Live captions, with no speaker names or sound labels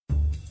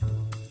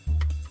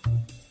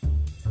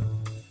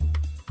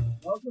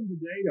Welcome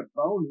today to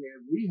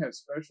Bonehead. We have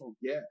special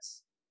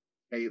guests,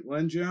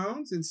 Caitlin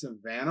Jones and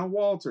Savannah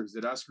Walters.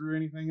 Did I screw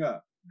anything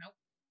up? Nope.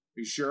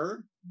 You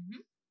sure?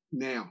 Mm-hmm.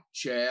 Now,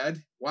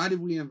 Chad, why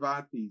did we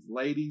invite these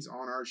ladies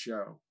on our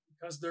show?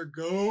 Because they're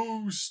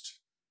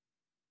ghosts.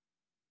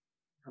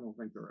 I don't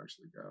think they're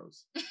actually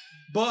ghosts.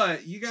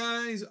 But you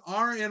guys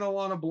are in a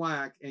lot of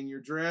black and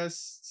you're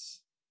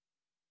dressed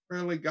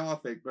fairly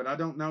gothic, but I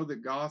don't know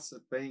that goth's a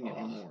thing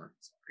anymore.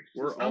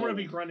 I'm going to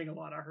be grunting a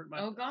lot. I heard my...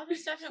 Oh, goth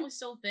is definitely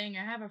still a thing.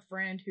 I have a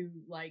friend who,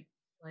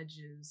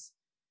 pledges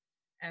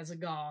as a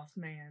goth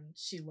man.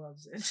 She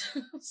loves it.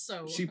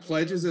 So she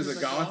pledges as a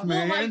goth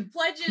man? Well,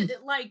 pledges,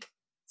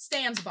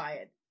 stands by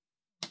it.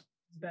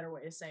 Better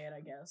way to say it,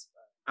 I guess.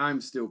 But.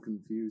 I'm still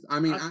confused. I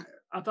mean,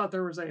 I thought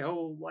there was a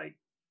whole,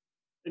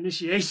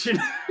 initiation.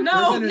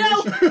 No.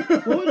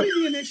 What would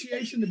be the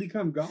initiation to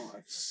become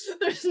goth?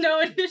 There's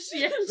no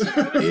initiation.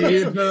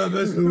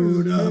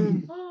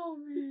 Oh,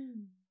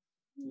 man.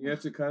 You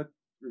have to cut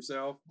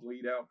yourself,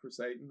 bleed out for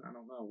Satan? I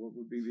don't know. What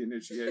would be the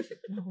initiation?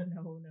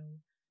 No.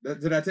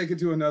 Did I take it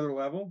to another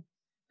level?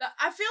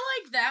 I feel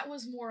like that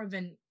was more of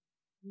an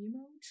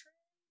emo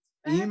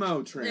trend.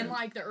 Emo trend. In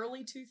the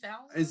early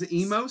 2000s. Is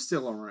emo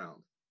still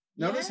around?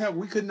 Notice how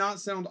we could not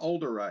sound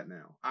older right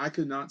now. I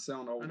could not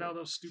sound older. I know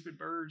those stupid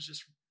birds,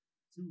 just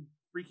two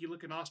freaky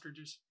looking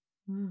ostriches.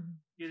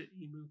 Get it,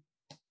 emu.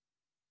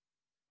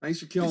 Thanks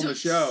for killing the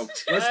show.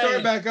 Let's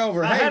start back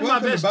over. I had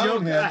welcome to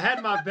Bonehead. I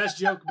had my best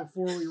joke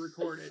before we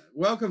recorded.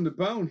 Welcome to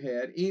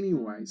Bonehead.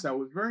 Anyway, so it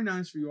was very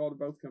nice for you all to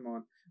both come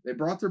on. They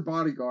brought their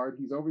bodyguard.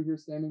 He's over here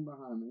standing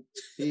behind me.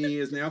 He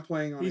is now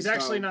playing on his phone.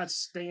 He's actually not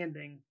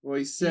standing. Well,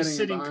 he's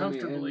sitting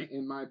comfortably.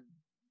 in my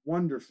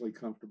wonderfully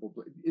comfortable.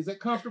 Is it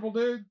comfortable,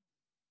 dude?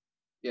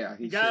 Yeah,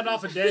 he got it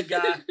off a dead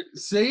guy.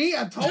 See,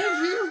 I told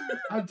you.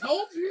 I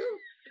told you.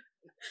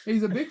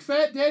 He's a big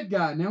fat dead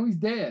guy. Now he's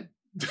dead.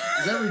 Is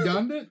that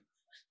redundant?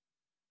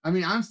 I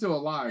mean, I'm still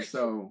alive,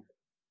 so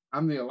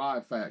I'm the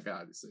alive fat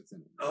guy that sits in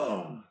it.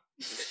 Oh.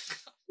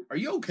 Are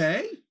you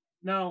okay?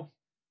 No.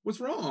 What's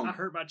wrong? I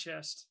hurt my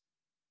chest.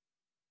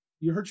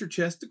 You hurt your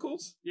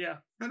chesticles? Yeah.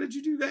 How did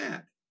you do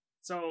that?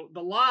 So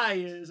the lie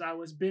is I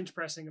was bench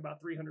pressing about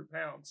 300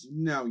 pounds.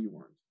 No, you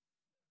weren't.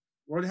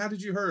 How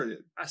did you hurt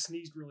it? I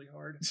sneezed really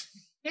hard.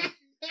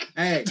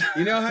 Hey,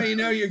 you know how you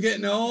know you're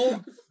getting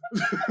old?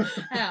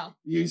 How?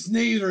 You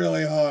sneeze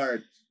really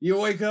hard. You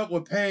wake up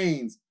with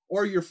pains.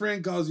 Or your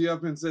friend calls you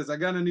up and says, I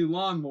got a new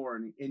lawnmower.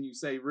 And you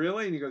say,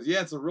 really? And he goes, yeah,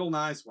 it's a real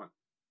nice one.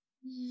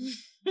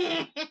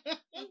 You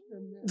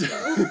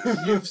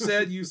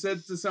said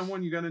to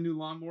someone, you got a new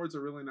lawnmower. It's a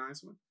really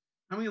nice one.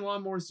 How many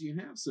lawnmowers do you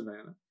have,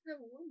 Savannah? I have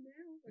one now.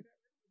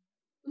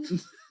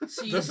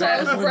 She was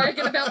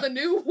bragging about the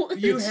new one.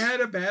 You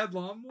had a bad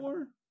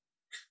lawnmower?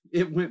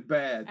 It went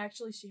bad.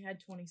 Actually, she had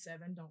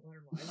 27. Don't let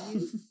her lie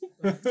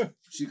to you.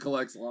 She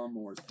collects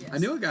lawnmowers. Yes. I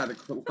knew a guy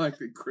that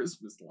collected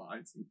Christmas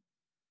lights.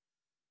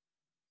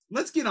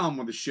 Let's get on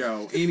with the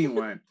show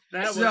anyway.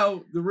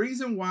 The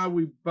reason why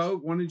we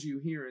both wanted you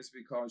here is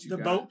because the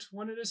boat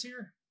wanted us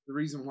here. The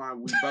reason why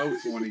we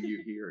both wanted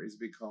you here is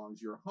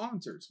because you're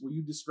haunters. Will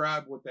you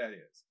describe what that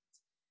is?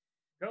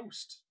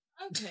 Ghost.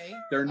 Okay.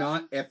 They're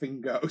not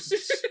effing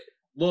ghosts.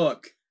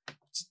 Look.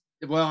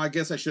 Well, I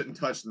guess I shouldn't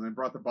touch them. I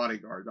brought the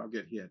bodyguard. I'll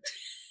get hit.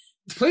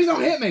 Please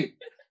don't hit me.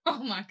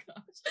 Oh my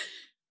gosh.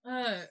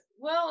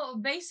 Well,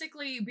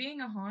 basically, being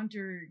a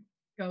haunter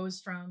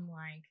goes from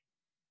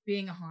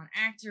being a haunt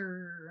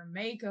actor, a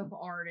makeup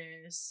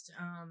artist,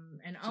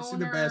 an owner. See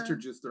the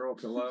bastard just throw a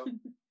pillow?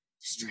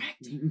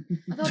 Distracting.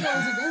 I thought that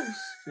was a ghost.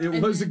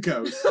 It was a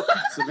ghost.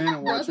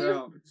 Savannah, watch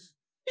out.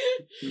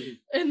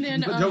 And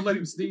then don't let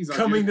him sneeze on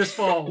coming this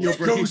fall.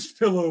 Ghost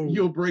pillow.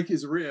 You'll break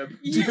his rib.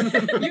 You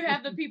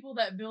have the people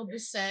that build the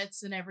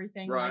sets and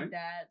everything right. like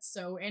that.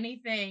 So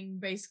anything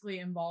basically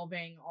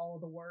involving all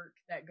of the work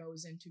that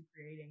goes into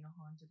creating a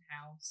haunted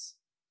house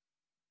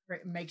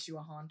makes you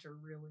a haunter,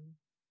 really.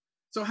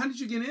 So how did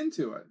you get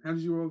into it? How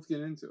did you both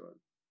get into it?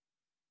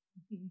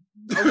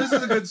 Oh, this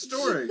is a good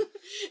story.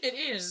 It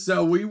is.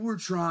 So we were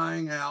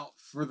trying out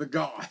for the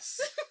Goss.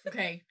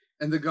 Okay.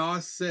 And the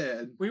Goss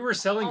said... We were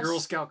selling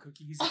Girl Scout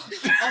cookies.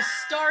 I'll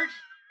start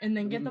and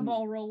then get the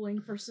ball rolling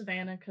for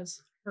Savannah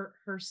because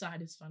her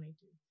side is funny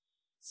too.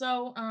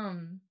 So,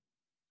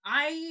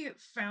 I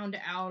found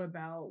out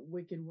about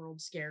Wicked World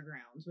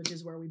Scaregrounds, which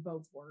is where we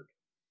both work.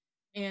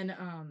 And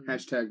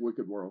hashtag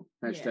Wicked World.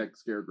 Hashtag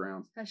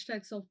Scaregrounds.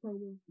 Hashtag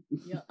self-promo.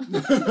 Yep.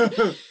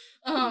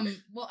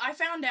 Well, I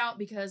found out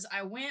because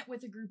I went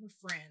with a group of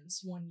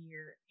friends one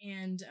year,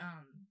 and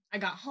I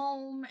got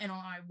home and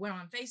I went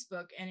on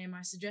Facebook, and in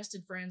my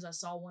suggested friends, I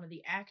saw one of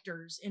the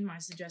actors in my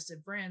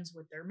suggested friends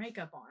with their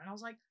makeup on, and I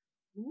was like,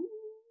 ooh.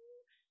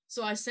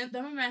 So I sent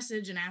them a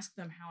message and asked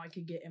them how I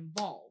could get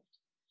involved.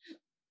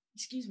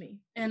 Excuse me.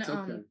 And it's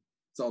okay.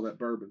 It's all that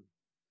bourbon.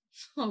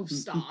 Oh,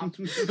 stop.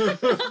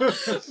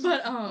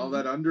 But all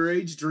that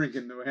underage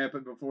drinking that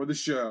happened before the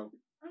show.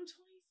 I'm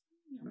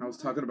 23. I was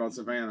talking about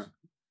Savannah.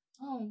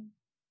 Oh,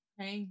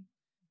 hey.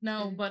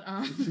 No, but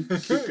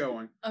keep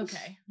going.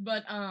 Okay.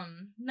 But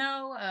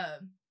no,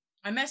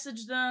 I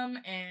messaged them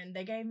and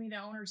they gave me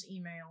the owner's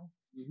email.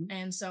 Mhm.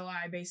 And so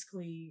I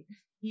basically,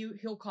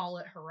 he'll call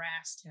it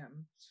harassed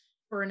him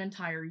for an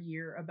entire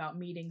year about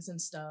meetings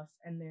and stuff.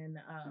 And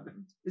then,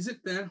 Is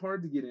it that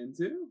hard to get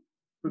into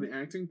for the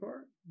acting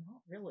part?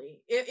 not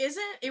really. It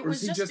isn't. It Or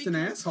was is he just an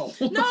because- asshole?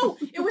 No,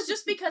 it was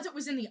just because it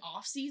was in the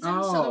off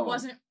season, so there Oh.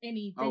 wasn't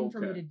anything for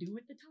me Okay. to do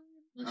at the time.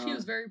 Well, she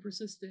was very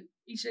persistent.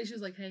 Each day she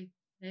was like, hey,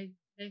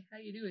 how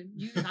you doing?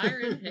 You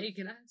hiring? Hey,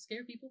 can I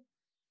scare people?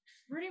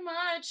 Pretty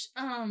much.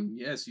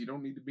 Yes, you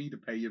don't need me to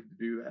pay you to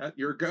do that.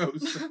 You're a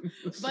ghost.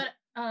 But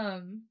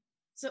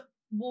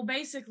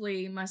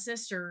basically my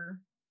sister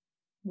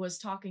was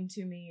talking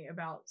to me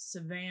about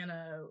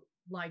Savannah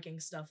liking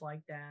stuff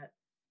like that.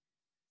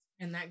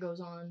 And that goes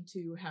on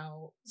to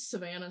how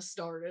Savannah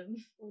started.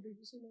 Oh, did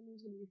you say my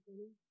was gonna be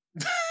funny?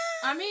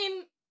 I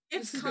mean,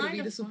 it's This is gonna kind be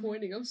of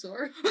disappointing. I'm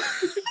sorry.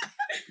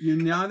 You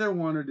neither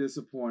one are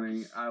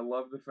disappointing. I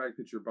love the fact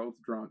that you're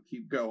both drunk.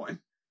 Keep going.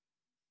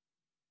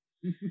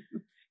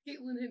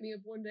 Caitlin hit me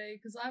up one day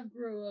because I've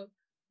grew up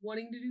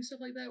wanting to do stuff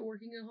like that,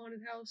 working in a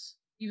haunted house,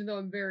 even though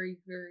I'm very,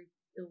 very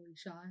illy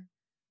shy.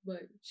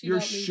 But she You're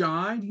helped me.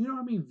 shy? Do you know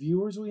how many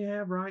viewers we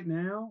have right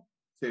now?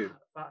 2.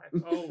 5.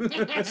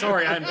 Oh,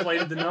 sorry, I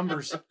inflated the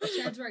numbers.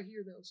 Chad's right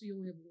here though, so you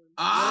only have one.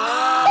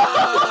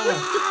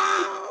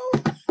 Oh!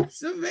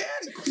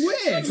 Savannah,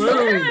 quick!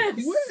 Boom.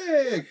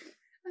 Quick!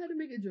 I had to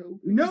make a joke.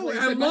 No, Like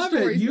I said, my love it.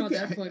 story's You not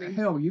that can, funny.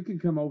 hell, you can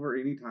come over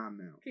anytime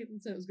now.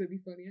 Caitlin said it was going to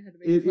be funny. I had to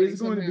make It it funny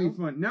is going to somehow. be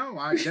fun. No,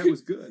 that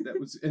was good. That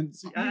was and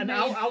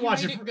I'll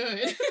watch it.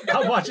 good.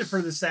 I'll watch it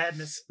for the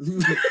sadness.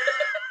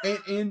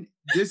 and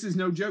this is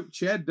no joke.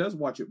 Chad does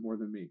watch it more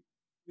than me,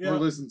 or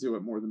listen to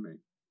it more than me.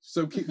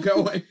 So keep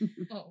going.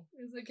 Oh,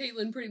 it's like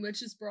Caitlin pretty much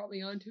just brought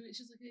me onto it.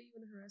 She's like, "Hey, you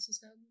want to harass this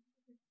guy?"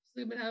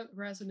 So I've been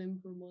harassing him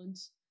for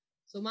months.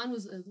 So mine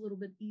was a little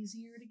bit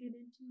easier to get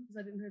into because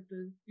I didn't have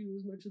to do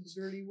as much of the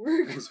dirty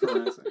work. It was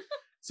harassing.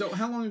 So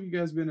how long have you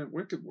guys been at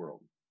Wicked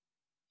World?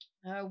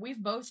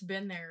 We've both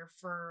been there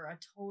for a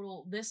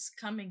total. This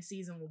coming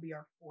season will be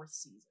our 4th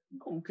season.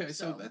 Okay,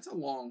 so So- that's a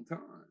long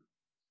time.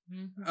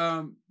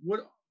 Mhm.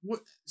 What?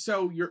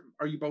 So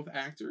are you both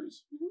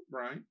actors, Mhm.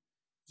 right?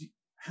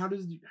 How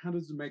does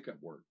the makeup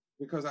work?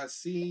 Because I've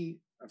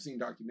seen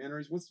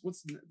documentaries. What's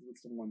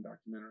the one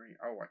documentary?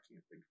 Oh, I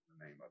can't think of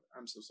the name of it.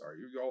 I'm so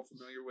sorry. Are you all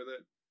familiar with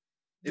it?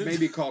 It may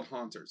be called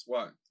Haunters.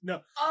 What?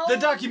 No, the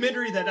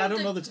documentary that I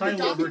don't know the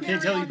title of or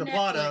can't tell you the documentary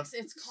plot on of. Netflix,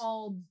 It's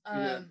called.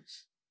 Yeah.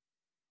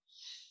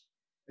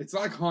 It's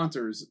like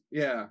Haunters.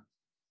 Yeah.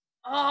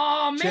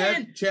 Oh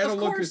man! Chad will of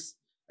look at. course.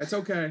 It's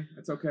okay.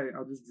 It's okay.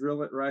 I'll just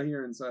drill it right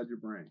here inside your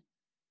brain.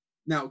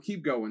 Now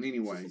keep going.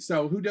 Anyway,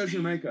 so who does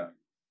your makeup?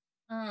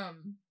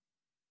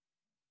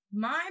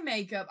 My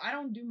makeup, I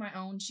don't do my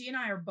own. She and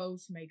I are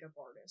both makeup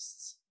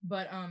artists,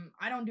 but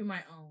I don't do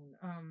my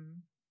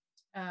own.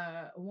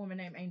 A woman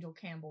named Angel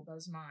Campbell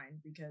does mine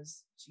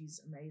because she's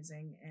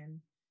amazing and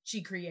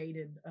she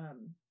created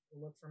the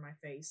look for my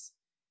face.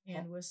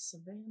 And with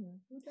Savannah,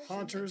 who does your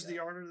Haunters, the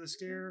makeup? art of the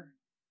scare.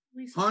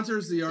 Lisa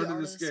Haunters, the Sanders. art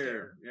of the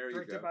scare. There you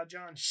Directed go. by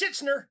John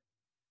Schitchner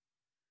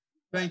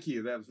Thank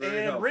you. That was very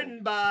and helpful.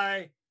 written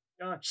by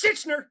John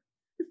Schitchner.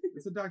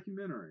 It's a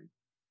documentary.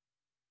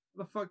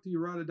 How the fuck do you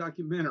write a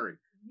documentary?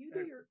 You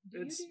do your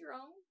It's- your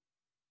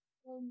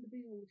own?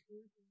 Depending on which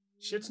word.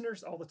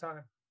 Schitzners all the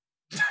time.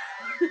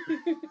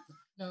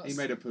 No, He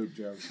made a poop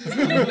joke.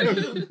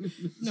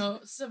 no,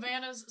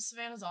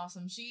 Savannah's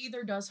awesome. She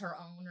either does her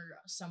own or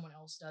someone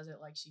else does it,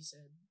 like she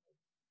said,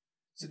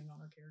 depending on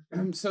her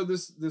character. So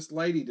this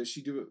lady, does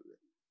she do it?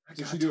 That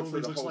Does guy she do it totally for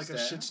the looks whole like a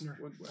staff? Schittzner.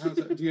 How's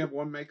that? Do you have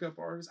one makeup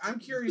artist? I'm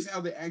curious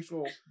how the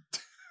actual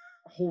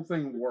whole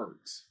thing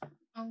works. Okay.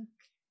 How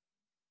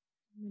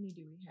many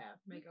do we have,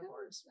 makeup Makeup?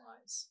 artist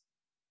wise?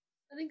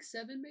 I think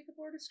 7 makeup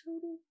artists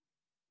total.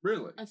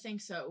 Really? I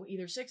think so,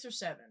 either 6 or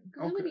 7.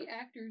 How Okay. many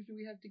actors do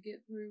we have to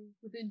get through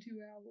within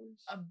 2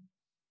 hours?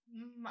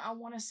 I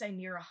want to say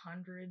near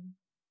 100,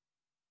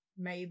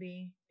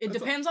 maybe. It That's a-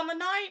 depends on the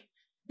night,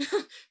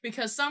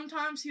 because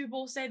sometimes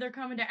people say they're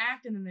coming to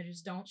act and then they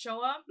just don't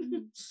show up.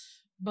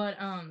 But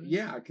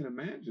Yeah, I can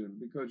imagine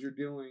because you're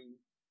dealing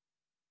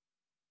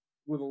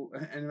with,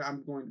 and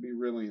I'm going to be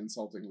really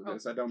insulting with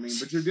this. I don't mean,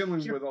 but you're dealing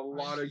You're with a fine.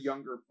 lot of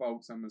younger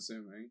folks. I'm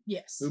assuming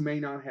yes, who may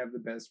not have the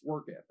best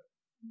work ethic.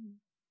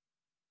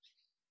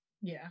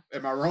 yeah.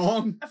 Am I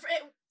wrong?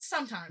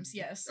 Sometimes,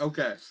 yes.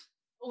 Okay,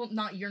 Well,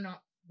 you're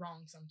not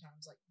wrong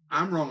sometimes. Like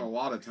I'm wrong a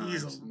lot of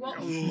He's times. Well-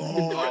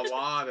 A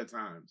lot of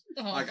times.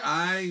 Oh, Like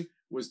I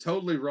was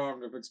totally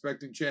wrong of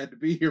expecting Chad to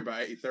be here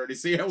by 8:30.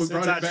 See how we Since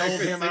brought I it back?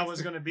 told at him I 6?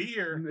 was going to be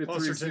here At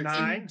closer to 3:60.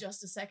 9.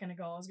 just a second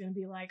ago, I was gonna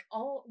be like,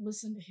 I'll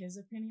listen to his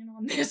opinion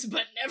on this,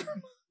 but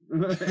never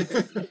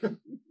mind.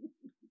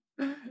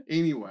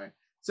 Anyway,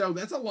 so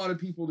that's a lot of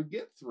people to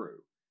get through.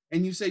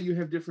 And you say you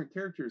have different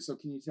characters. So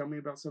can you tell me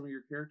about some of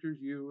your characters,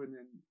 you and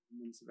then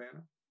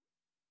Savannah?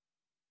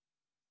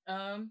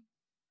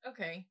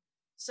 Okay.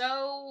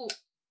 So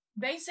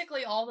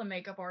basically all the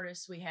makeup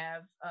artists we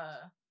have,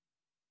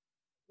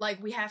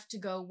 like we have to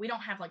go, we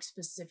don't have like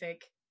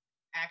specific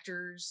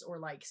actors or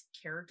like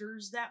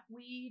characters that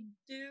we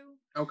do.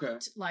 Okay.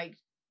 Like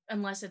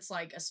unless it's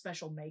like a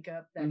special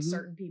makeup that Mhm.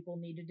 certain people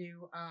need to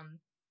do.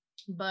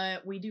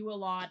 But we do a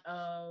lot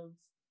of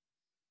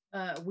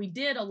we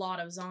did a lot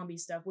of zombie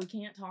stuff. We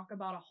can't talk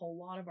about a whole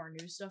lot of our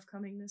new stuff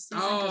coming this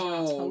season because we're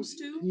not supposed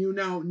to. You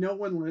know, no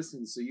one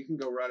listens, so you can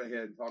go right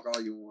ahead and talk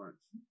all you want.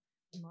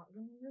 I'm not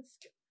gonna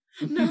risk it.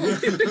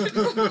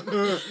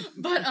 No.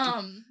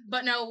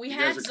 but no, we You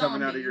had guys are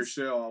coming out of your zombies.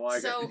 shell. I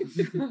like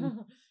it.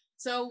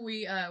 So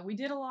we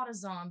did a lot of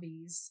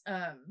zombies.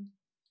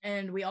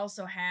 And we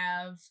also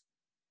have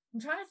I'm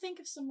trying to think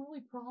of some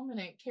really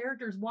prominent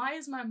characters. Why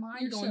is my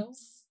mind going Yourself.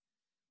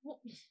 well,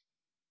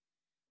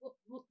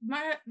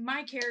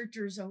 my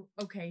character's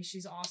okay,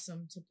 she's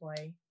awesome to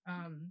play.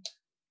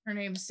 Her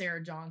name's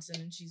Sarah Johnson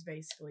and she's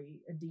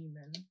basically a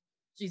demon.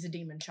 She's a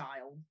demon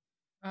child.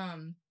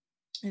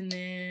 And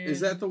then Is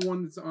that the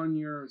one that's on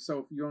your? So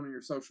if you go on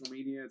your social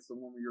media, it's the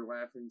one where you're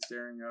laughing,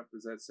 staring up.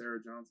 Is that Sarah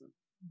Johnson?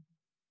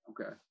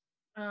 Okay.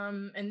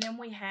 and then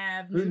we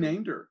have Who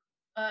named her?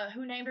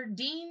 Who named her?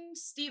 Dean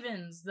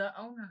Stevens, the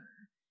owner.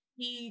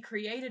 He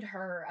created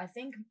her, I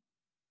think,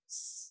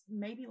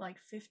 maybe like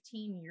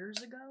 15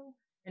 years ago,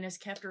 and has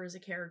kept her as a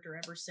character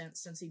ever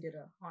since he did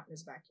a haunt in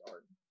his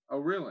backyard. Oh,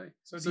 really?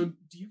 So do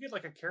you get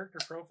like a character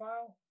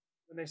profile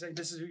when they say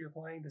this is who you're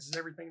playing, this is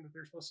everything that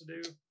they're supposed to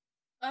do?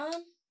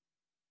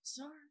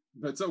 Sorry.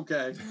 That's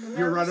okay. No,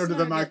 You're right it's under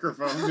the not good.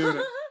 microphone doing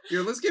it.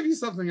 Here, let's give you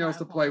something else My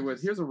to play with.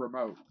 apologies. Here's a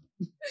remote.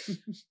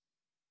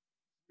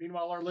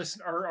 Meanwhile,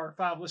 our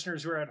 5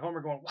 listeners who are at home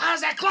are going, "Why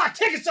is that clock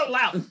ticking so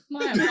loud?"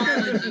 My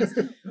apologies.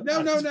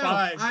 No. That's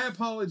fine. I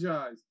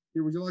apologize.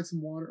 Here, would you like some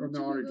water? Oh,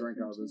 no, I already drank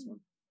out of this one.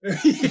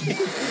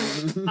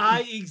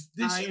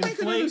 Did she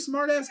make another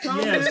smart ass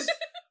comment? Yes,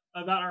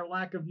 about our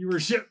lack of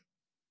viewership,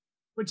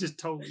 which is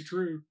totally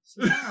true.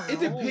 It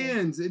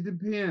depends. It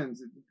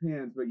depends.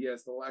 But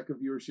yes, the lack of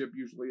viewership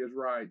usually is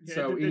right. Yeah,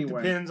 So it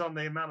anyway, depends on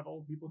the amount of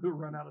old people who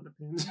run out of the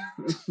pins.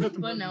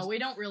 But no, we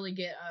don't really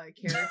get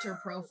character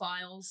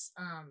profiles.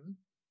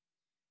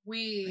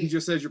 he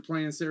just says you're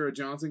playing Sarah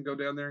Johnson. Go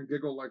down there and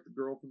giggle like the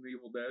girl from The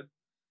Evil Dead.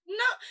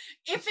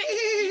 No, if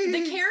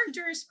the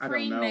character is I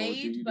don't know. Do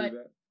pre-made, you but do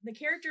that? the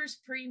character is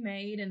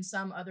pre-made, and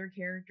some other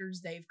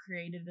characters they've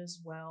created as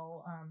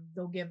well.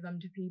 They'll give them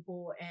to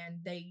people, and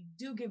they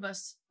do give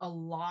us a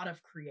lot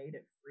of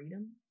creative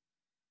freedom.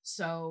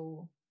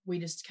 So we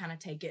just kind of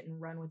take it and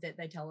run with it.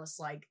 They tell us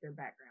like their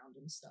background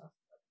and stuff.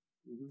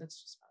 Mhm.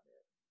 That's just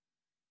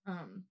about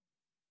it.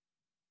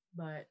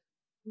 But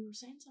we were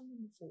saying something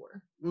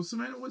before. Well,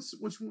 Samantha,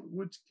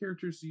 which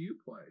characters do you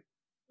play?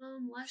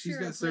 Last She's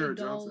year got I Sarah played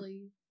Johnson.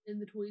 Dolly in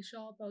the toy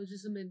shop. I was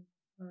just a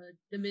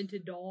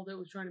demented doll that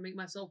was trying to make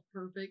myself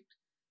perfect,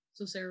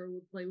 so Sarah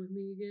would play with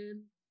me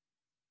again.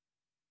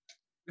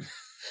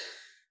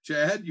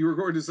 Chad, you were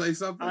going to say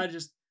something? I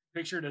just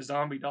pictured a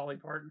zombie Dolly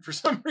Parton for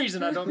some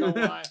reason. I don't know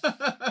why.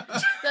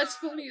 That's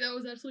funny. That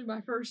was actually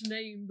my first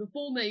name. The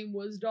full name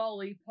was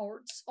Dolly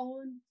Parts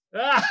On.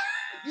 Ah!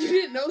 You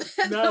didn't know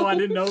that? No, I though?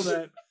 didn't know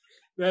that.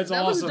 That's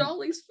That awesome. was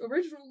Dolly's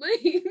original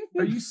name.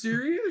 Are you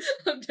serious?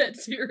 I'm dead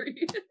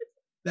serious.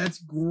 That's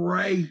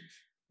great.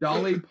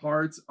 Dolly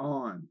Parts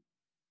On.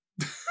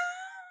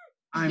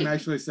 I'm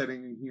actually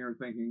sitting here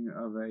thinking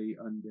of a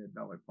undead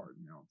Dolly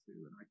Parton now too,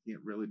 and I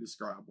can't really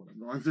describe what I'm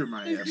going through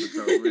my head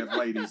because we have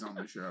ladies on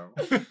the show.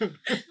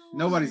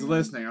 Nobody's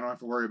listening. I don't have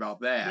to worry about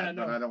that, Yeah,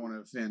 no. but I don't want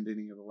to offend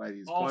any of the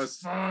ladies. All Plus,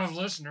 5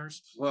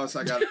 listeners.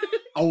 I got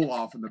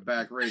Olaf in the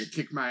back ready to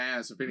kick my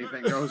ass if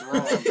anything goes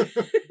wrong.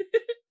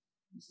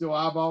 You still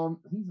eyeball him?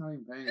 He's not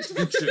even paying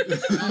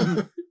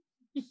attention.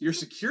 Your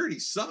security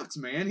sucks,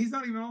 man. He's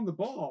not even on the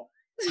ball.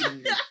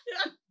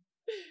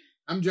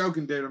 I'm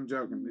joking, dude. I'm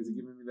joking. Is he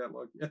giving me that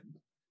look yet?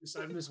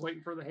 I'm just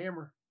waiting for the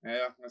hammer.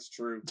 Yeah, that's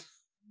true.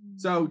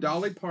 So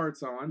Dolly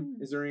Parts On.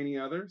 Is there any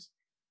others?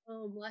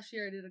 Last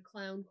year I did a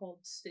clown called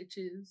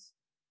Stitches.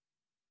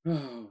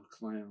 Oh,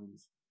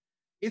 clowns.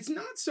 It's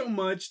not so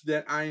much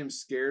that I am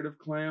scared of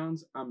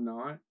clowns. I'm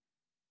not.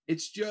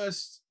 It's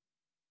just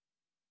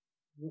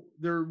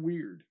they're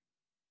weird.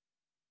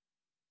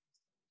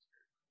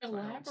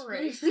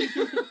 Elaborate.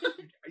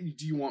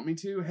 Do you want me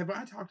to? Have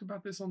I talked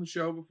about this on the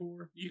show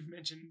before? You've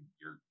mentioned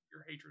your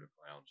hatred of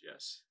clowns,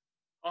 yes,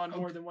 on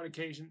more Okay. than one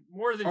occasion.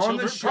 More than On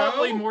the children,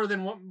 probably show? more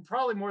than one,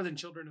 probably more than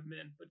Children of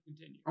Men. But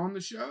continue. On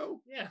the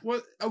show? Yeah,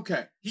 Well,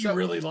 okay. he so-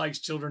 really likes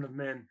Children of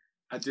Men.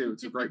 I do.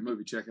 It's a great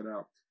movie. Check it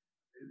out.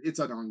 It's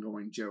an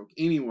ongoing joke.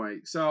 Anyway,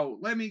 so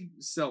let me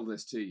sell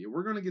this to you.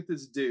 We're going to get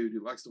this dude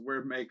who likes to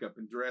wear makeup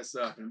and dress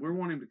up, and we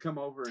want him to come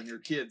over and your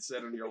kids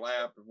sit on your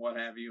lap and what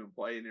have you and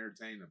play and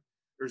entertain them.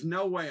 There's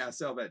no way I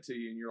sell that to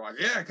you and you're like,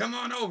 yeah, come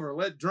on over.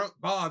 Let drunk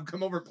Bob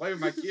come over and play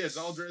with my kids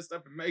all dressed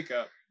up in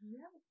makeup. You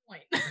have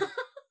a point.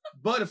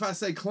 But if I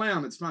say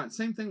clown, it's fine.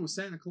 Same thing with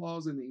Santa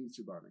Claus and the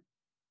Easter Bunny.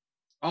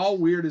 All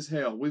weird as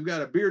hell. We've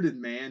got a bearded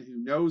man who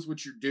knows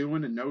what you're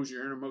doing and knows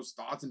your innermost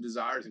thoughts and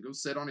desires and go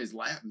sit on his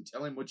lap and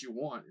tell him what you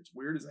want. It's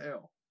weird as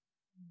hell.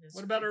 It's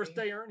What about Earth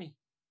creepy. Day Ernie?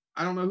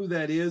 I don't know who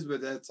that is, but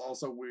that's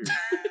also weird.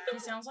 He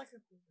sounds like a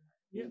cool guy.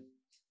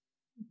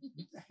 Yeah.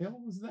 What the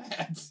hell was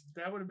that?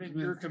 That would have been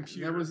your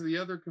computer. That was the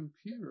other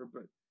computer,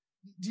 but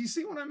do you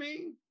see what I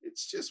mean?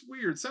 It's just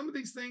weird. Some of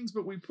these things,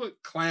 but we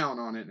put clown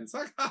on it, and it's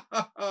like, ha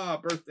ha ha,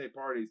 birthday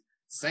parties.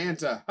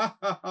 Santa, ha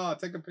ha ha,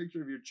 take a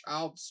picture of your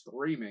child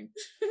screaming.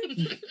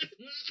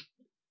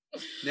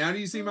 Now do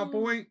you see my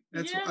point?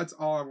 That's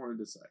all I wanted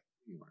to say.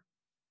 Anyway,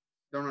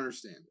 don't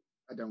understand it.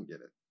 I don't get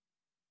it.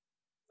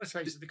 Let's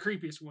face it, the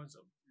creepiest one's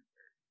them.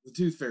 The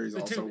tooth fairy's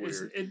also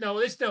weird.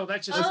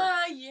 That's just.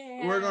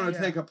 Yeah. We're going to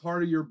take a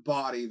part of your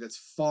body that's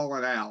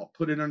fallen out,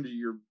 put it under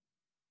your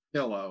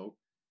pillow,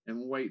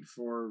 and wait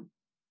for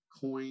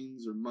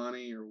coins or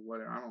money or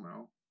whatever. I don't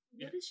know.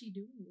 What is she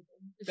doing with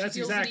them? If That's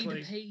she feels exactly. the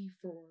need to pay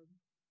for them.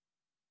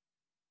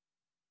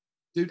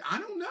 Dude, I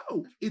don't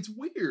know. It's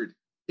weird.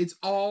 It's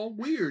all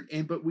weird.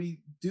 But we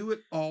do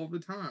it all the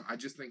time. I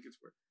just think it's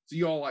weird. So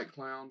you all like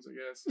clowns, I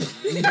guess?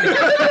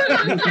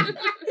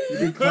 You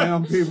big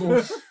clown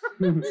people?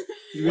 You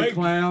big Wait.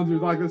 clowns? You're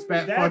like this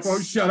fat That's-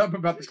 fuck. Shut up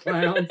about the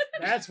clowns.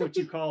 That's what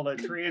you call a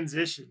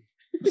transition.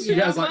 You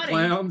guys like buddy.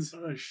 clowns?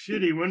 A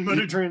shitty one, but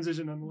a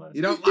transition nonetheless.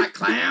 You don't like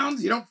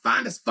clowns? You don't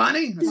find us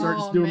funny? I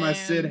started Oh, doing my man.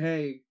 Sid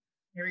Haig.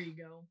 There you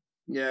go.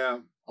 Yeah.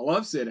 I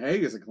love Sid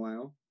Haig as a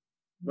clown.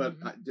 But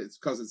Mhm. it's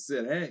because it's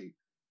Sid Haig.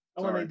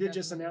 Oh, and Sorry. they did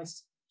just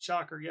announce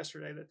Shocker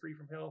yesterday that Free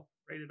from Hell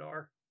rated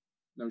R.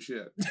 No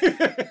shit.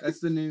 That's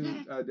the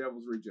new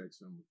Devil's Rejects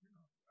film.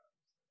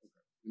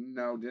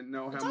 No, didn't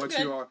know It's how all much good.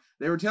 you are.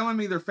 They were telling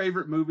me their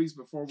favorite movies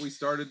before we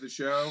started the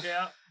show,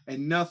 Yeah.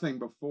 and nothing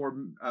before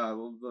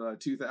the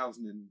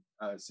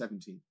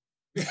 2017.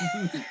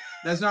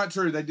 That's not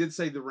true. They did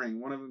say The Ring.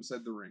 One of them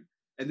said The Ring,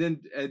 and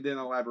then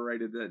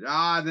elaborated that.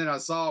 And then I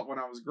saw it when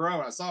I was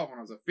grown. I saw it when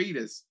I was a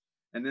fetus,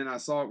 and then I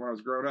saw it when I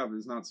was grown up.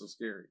 It's not so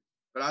scary,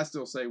 but I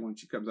still say when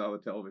she comes out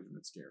of the television,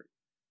 it's scary.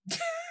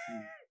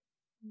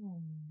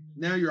 Oh,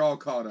 Now you're all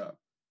caught up.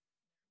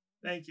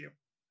 Thank you.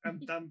 I'm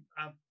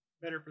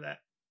better for that.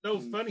 No,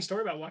 Mm. funny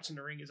story about watching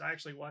The Ring is I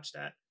actually watched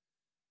that,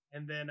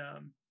 and then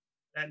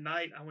that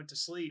night I went to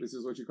sleep. This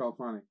is what you call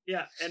funny.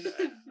 Yeah, and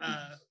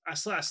I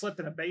slept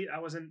in a bait.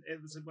 It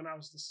was when I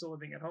was still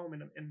living at home,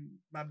 and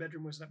my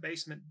bedroom was in a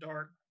basement,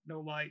 dark, no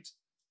lights,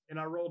 and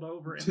I rolled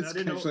over, and This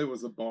actually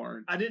was the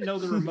barn. I didn't know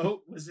the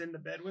remote was in the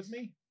bed with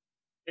me.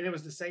 And it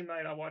was the same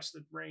night I watched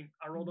The Ring.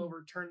 I rolled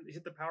over,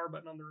 hit the power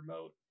button on the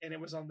remote, and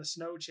it was on the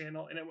Snow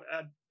channel,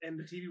 and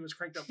the TV was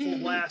cranked up full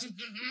blast.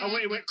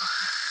 It went.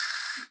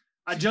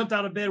 I jumped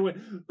out of bed, went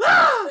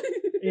 "Ah!"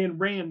 and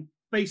ran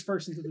face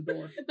first into the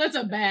door. That's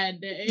a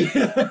bad day.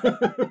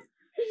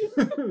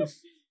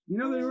 You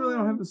know, they really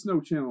don't have the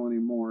Snow channel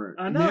anymore.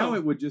 I know. Now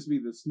it would just be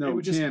the It Snow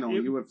would just- channel.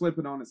 it- You would flip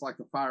it on. It's like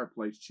the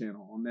Fireplace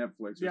channel on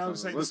Netflix. Or Yeah, I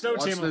was something. saying, the Let's Snow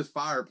watch channel- this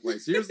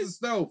fireplace. Here's the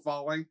snow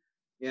falling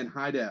in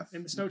high def.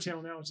 And the Snow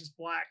channel now is just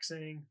black,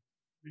 saying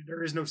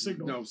there is no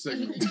signal. No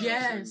signal. No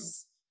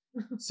Yes.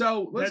 signal.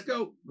 So let's That-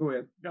 go. Go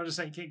ahead. I was just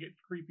saying, can't get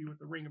creepy with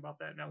The Ring about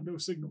that now. No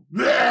signal.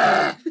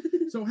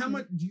 So how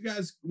much do you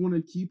guys want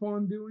to keep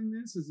on doing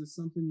this? Is this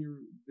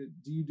something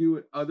do you do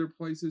it other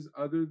places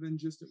other than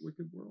just at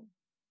Wicked World?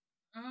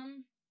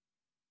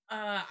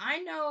 I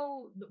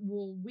know.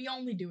 Well, we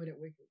only do it at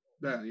Wicked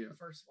World. Yeah.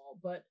 First of all,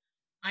 but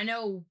I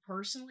know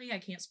personally, I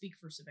can't speak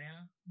for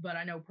Savannah, but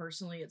I know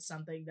personally it's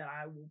something that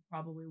I will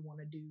probably want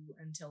to do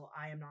until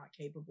I am not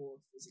capable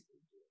of physically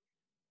doing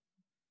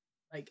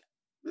it. Like,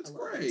 That's I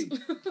love great.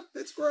 it.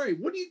 That's great.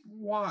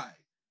 Why?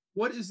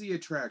 What is the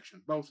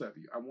attraction? Both of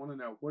you. I want to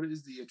know, what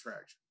is the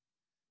attraction?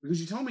 Because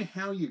you told me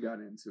how you got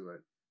into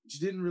it, but you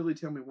didn't really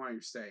tell me why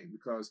you're staying,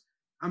 because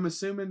I'm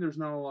assuming there's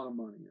not a lot of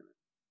money in it.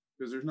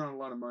 Because there's not a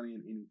lot of money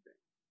in anything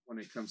when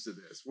it comes to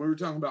this. We were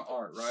talking about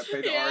art, right?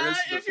 Pay the yeah,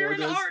 artist. if you're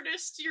before an this.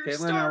 artist, you're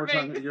Caitlin and I were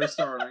starving. talking, you're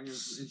starving.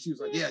 And she was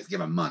like, yes, give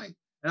him money.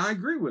 And I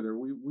agree with her.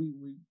 We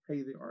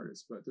pay the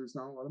artist, but there's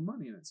not a lot of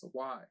money in it. So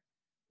why?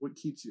 What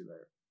keeps you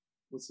there?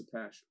 What's the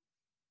passion?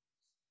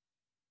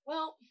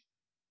 Well,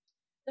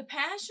 the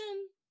passion,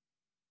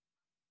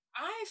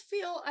 I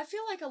feel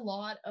like a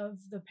lot of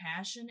the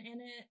passion in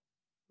it,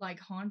 like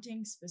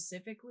haunting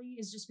specifically,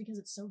 is just because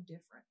it's so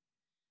different.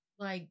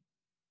 Like,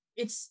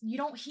 you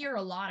don't hear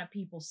a lot of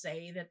people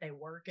say that they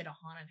work at a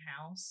haunted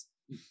house.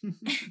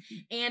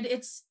 And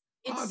it's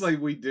Oddly,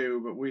 we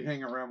do, but we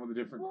hang around with a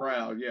different Well,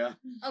 crowd. Yeah.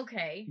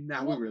 okay.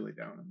 No, well, we really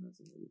don't. I'm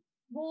messing with you.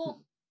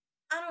 well,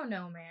 I don't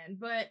know, man,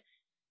 but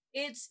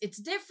it's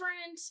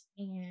different,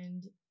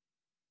 and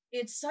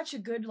it's such a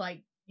good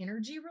like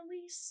energy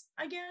release,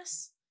 I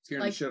guess.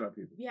 Scaring like- the shit out of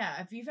people.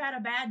 Yeah, if you've had a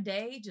bad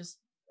day, just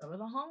go to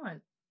the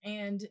haunt.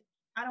 And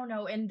I don't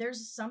know, and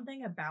there's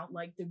something about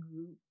like the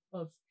group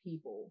of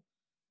people.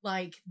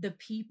 Like the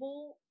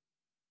people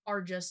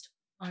are just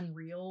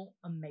unreal,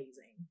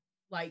 amazing.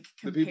 Like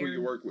The people you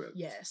compared- work with.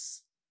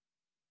 Yes.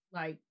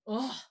 Like,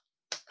 oh,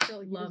 I feel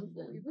like he Love doesn't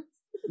them. believe us.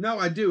 No,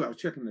 I do. I was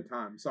checking the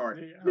time.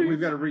 Sorry. Yeah. But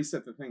we've got to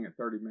reset the thing at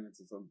 30 minutes.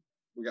 And so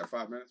we got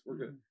 5 minutes. We're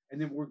good. And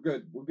then we're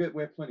good. We're good.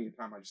 We have plenty of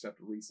time. I just have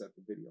to reset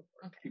the video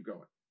part. Okay. Keep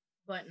going.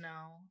 but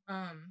no.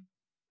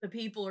 The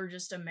people are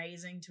just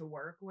amazing to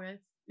work with.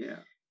 Yeah.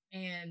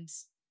 And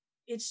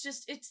it's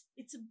just it's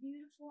a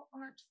beautiful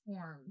art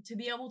form to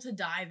be able to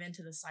dive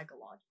into the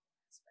psychological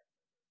aspect.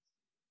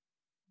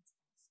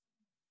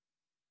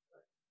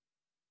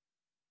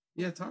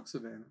 Yeah, talk,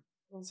 Savannah.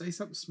 Oh. Say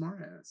something smart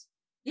ass.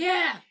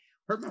 Yeah.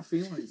 Hurt my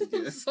feelings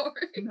again. Sorry.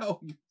 No,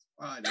 you're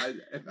fine.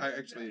 I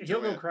actually He'll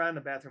enjoy go it. cry in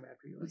the bathroom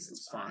after you leave. It's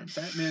It's fine.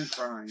 Fat man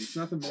crying. It's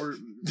nothing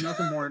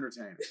more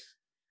entertaining.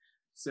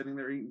 Sitting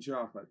there eating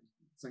chocolate,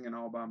 singing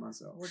all by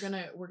myself. We're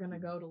gonna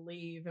go to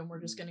leave and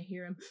we're just gonna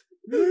hear him.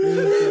 Bye,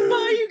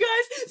 you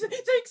guys.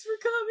 Thanks for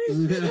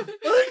coming.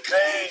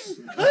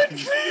 Unclean!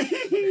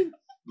 Unclean!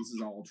 This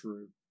is all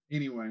true.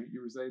 Anyway,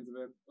 you were saying,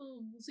 Savannah? Well,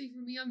 see,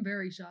 for me, I'm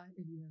very shy.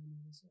 If you haven't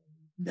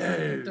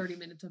noticed, No. 30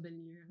 minutes I've been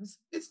in your house.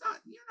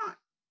 You're not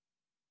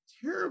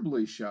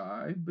terribly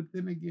shy, but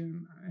then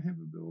again, I have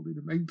ability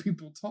to make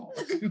people talk.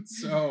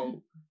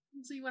 So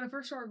See, when I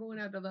first started going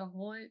out to the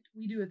haunt,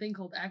 we do a thing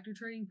called actor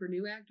training for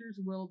new actors,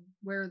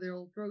 where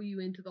they'll throw you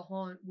into the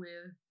haunt with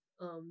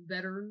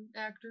veteran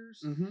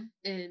actors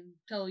and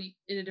tell you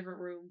in a different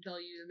room, tell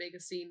you to make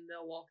a scene.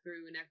 They'll walk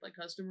through and act like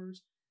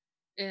customers.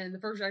 And the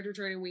first actor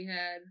training we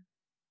had,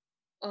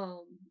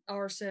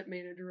 our set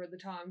manager at the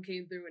time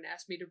came through and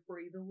asked me to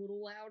breathe a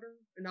little louder,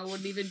 and I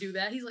wouldn't even do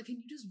that. He's like, "Can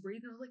you just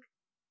breathe?" And I was like,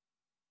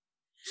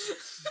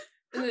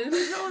 how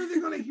the hell are they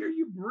going to hear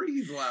you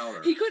breathe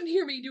louder? he couldn't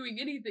hear me doing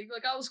anything.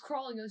 Like, I was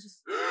crawling. I was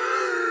just,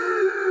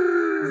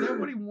 Is that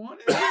what he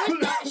wanted?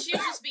 She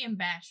was just being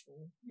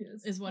bashful.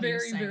 yes, Is what he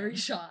was very, saying. very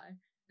shy.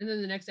 And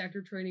then the next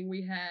actor training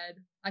we had,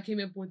 I came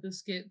up with the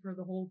skit for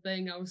the whole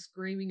thing. I was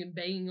screaming and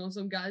banging on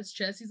some guy's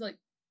chest. He's like,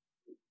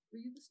 "Were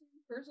you the same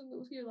person that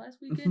was here last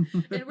weekend?"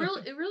 And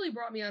it really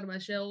brought me out of my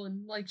shell.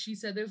 And like she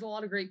said, there's a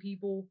lot of great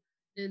people,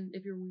 and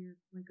if you're weird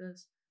like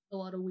us, a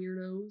lot of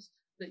weirdos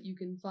that you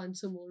can find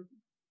similar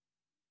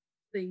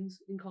things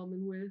in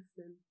common with.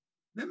 And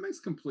That makes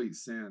complete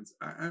sense.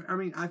 I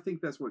mean, I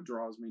think that's what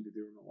draws me to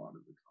doing a lot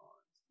of the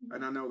cons.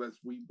 And I know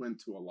we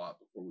went to a lot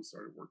before we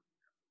started working.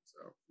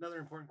 So Another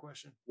important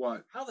question.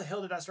 what? How the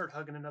hell did I start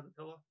hugging another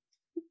pillow?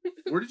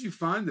 Where did you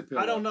find the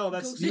pillow? I don't know.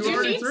 That's Did You you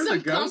already need threw the some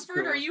ghost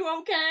comfort? pillow. Are you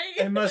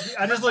okay? It must be.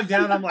 I just looked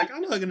down. I'm like,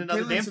 I'm hugging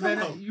another Caitlin, damn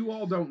Savannah, pillow. you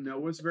all don't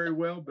know us very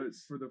well, but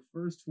for the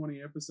first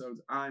 20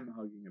 episodes, I'm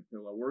hugging a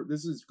pillow.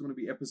 This is going to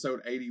be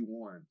episode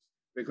 81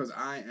 because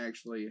I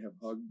actually have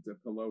hugged the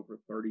pillow for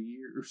 30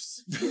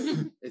 years.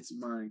 It's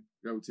my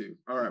go-to.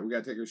 All right, we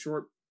got to take a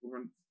short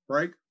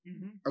break.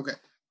 Mm-hmm. Okay,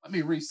 let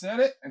me reset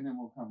it, and then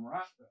we'll come right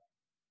back.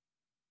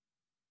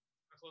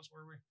 How close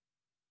were we?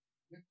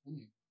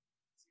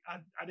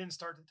 I didn't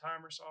start the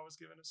timer, so I was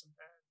giving us some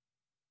bad.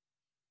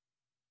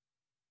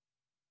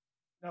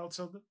 No,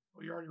 so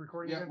you're already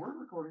recording. Yeah, again? we're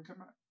recording. Come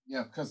on.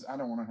 Yeah, because I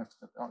don't want to have to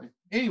cut the audio.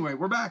 Anyway,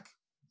 we're back.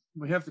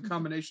 We have the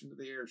combination to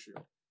the air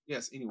shield.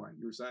 Yes. Anyway,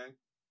 you were saying?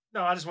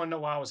 No, I just want to know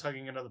why I was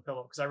hugging another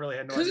pillow because I really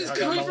had no Because idea.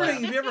 it's how I got my comforting.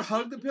 lap. Have you ever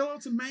hugged a pillow?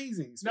 It's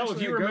amazing. No, if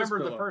especially you a ghost remember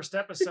the pillow. first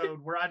episode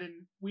where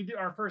we did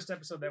our first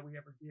episode that we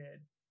ever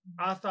did,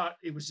 I thought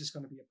it was just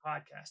going to be a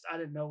podcast. I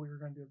didn't know we were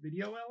going to do a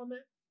video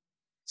element.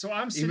 So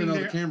I'm sitting even though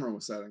there, the camera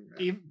was setting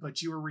there.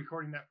 but you were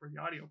recording that for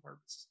the audio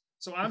purposes.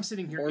 So I'm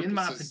sitting here in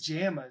my Purposes.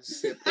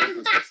 pajamas.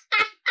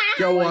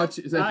 Go watch.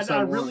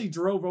 I really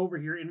drove over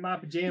here in my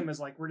pajamas,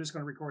 like we're just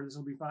going to record. This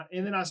will be fine.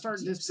 And then I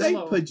started this say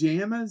pillow.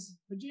 pajamas.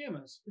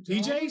 Pajamas.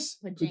 Pajamas?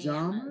 PJs.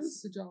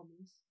 Pajamas?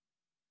 pajamas.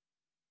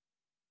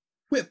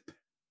 Whip.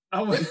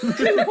 I was,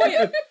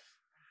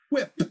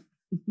 Whip.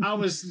 I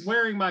was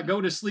wearing my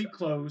go to sleep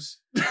clothes.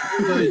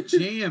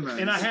 Pajamas.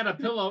 And I had a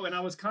pillow, and I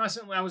was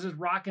just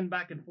rocking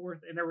back and forth,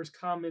 and there was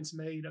comments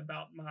made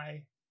about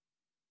my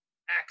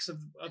acts of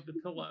the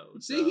pillow.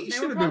 See, So- he They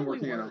should were have been probably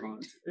working at a worried.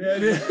 haunt. Yeah,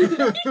 it is.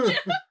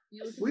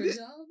 You looking We for a did-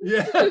 job?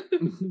 Yeah.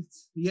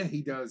 Yeah,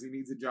 he does. He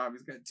needs a job.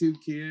 He's got 2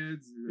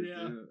 kids.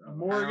 Yeah. A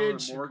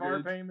Mortgage, house, a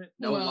car payment.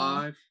 No Well,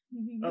 life.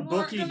 You A aren't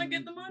bookie. gonna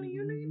get the money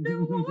you need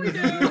doing what we do.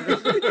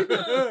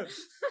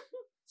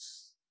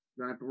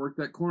 Gonna have to work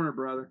that corner,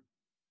 brother.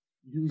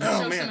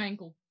 Oh, Show man. some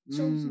ankle. Show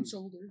some Mm.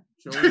 shoulder.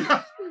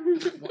 Shoulder.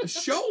 What,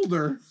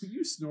 shoulder?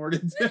 You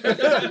snorted.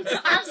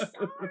 I'm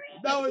sorry.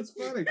 No, it's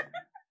funny.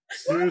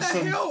 What Here's the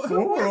some hell?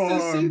 Who wants to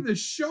see forearm. the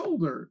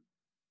shoulder?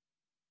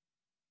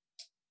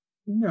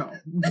 No.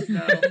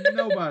 No.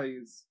 Nobody.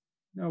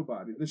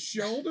 The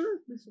shoulder?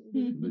 The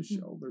shoulder. The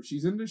shoulder.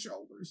 She's into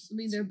shoulders. I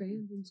mean, they're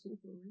banned in school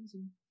for a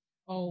reason.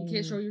 Oh, You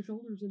can't show your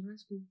shoulders in high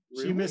school.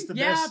 She missed the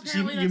Yeah, best.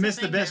 apparently You that's a missed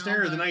the thing best now,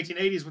 era of the but-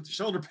 1980s with the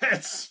shoulder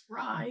pads.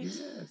 right. Yes.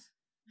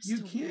 I You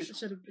still can't- wish- It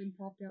should have been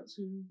popped out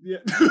soon. Yeah.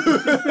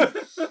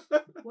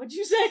 What'd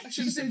you say?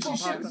 She said she popped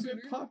should out have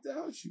been popped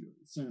out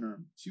sooner.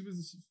 She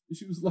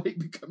was late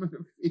becoming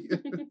a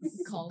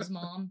fetus. Calls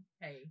mom.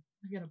 Hey,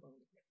 I got a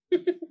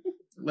bone.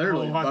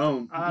 Literally Oh, a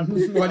bone. I-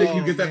 Why didn't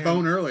you oh, get that man.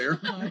 bone earlier?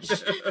 Gosh.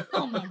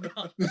 Oh my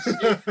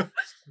god.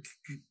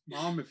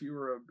 Mom, if you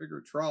were a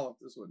bigger trollop,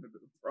 this wouldn't have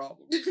been a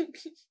problem.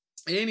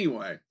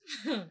 Anyway,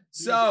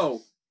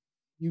 so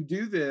you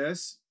do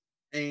this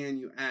and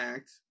you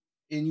act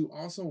and you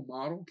also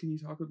model. Can you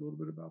talk a little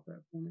bit about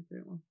that for me,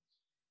 Caitlin?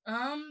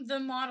 The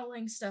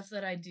modeling stuff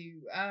that I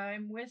do,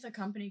 I'm with a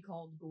company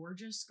called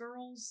Gorgeous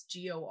Girls,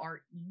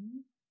 GORE.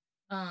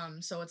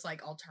 So it's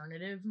like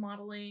alternative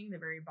modeling. They're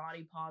very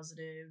body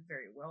positive,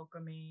 very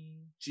welcoming.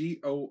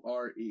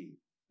 GORE.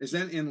 Is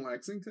that in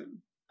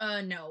Lexington?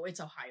 No, it's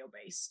Ohio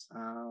based.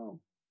 Oh.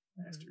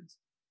 Bastards.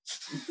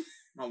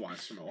 My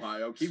wife's from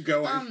Ohio. Keep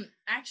going.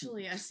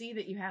 Actually, I see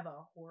that you have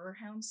a Horror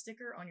Hound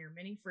sticker on your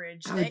mini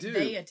fridge. I do.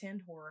 They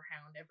attend Horror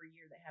Hound every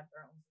year. They have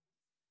their own.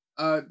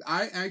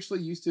 I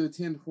actually used to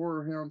attend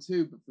Horror Hound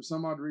too, but for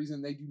some odd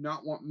reason, they do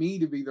not want me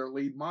to be their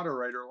lead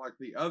moderator like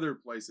the other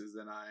places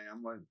that I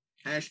am. Like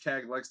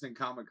hashtag Lexington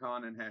Comic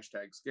Con and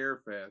hashtag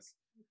Scarefest.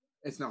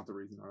 It's not the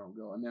reason I don't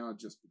go. And now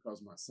just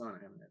because of my son,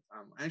 I haven't had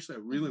time. Actually,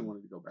 I really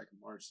wanted to go back in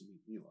March to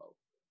meet Meatloaf.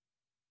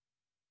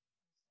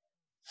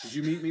 Did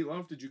you meet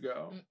Meatloaf? Did you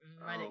go?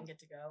 I didn't get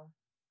to go.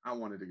 I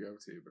wanted to go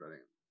too, but I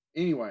didn't.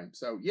 Anyway,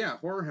 so yeah,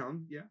 Horror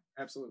Hound, yeah,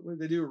 absolutely.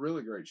 They do a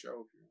really great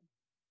show.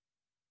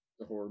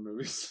 The horror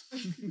movies.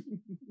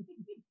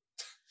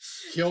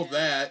 Killed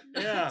that.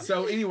 Yeah.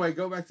 So anyway,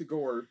 go back to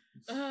gore.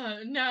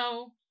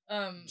 No.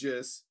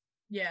 Just.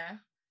 Yeah.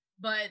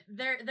 But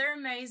they're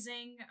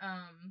amazing.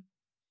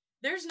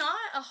 There's not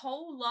a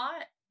whole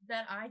lot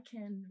that I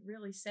can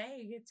really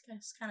say.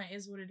 It's kind of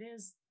is what it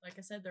is. Like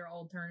I said, they're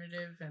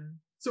alternative and.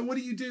 So what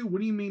do you do?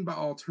 What do you mean by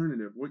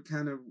alternative? What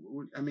kind of?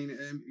 I mean,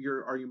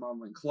 are you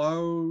modeling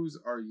clothes?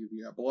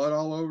 You got blood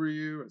all over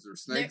you? Is there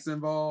snakes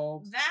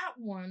involved? That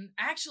one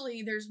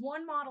actually, there's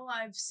one model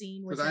I've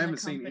seen because within I haven't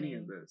the company. seen any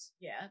of this.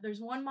 Yeah, there's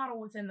one model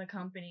within the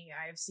company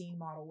I have seen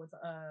model with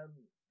a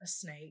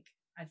snake.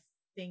 I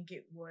think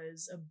it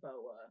was a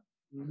boa.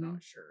 I'm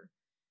not sure.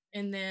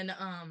 And then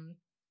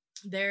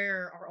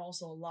there are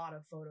also a lot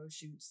of photo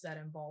shoots that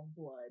involve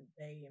blood.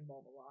 They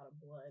involve a lot of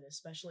blood,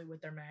 especially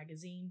with their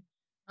magazine.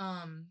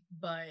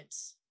 But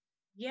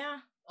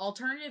yeah,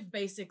 alternative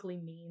basically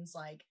means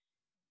like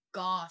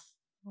goth,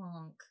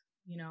 punk,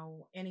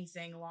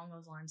 anything along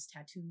those lines,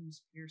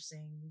 tattoos,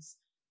 piercings,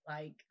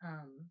 like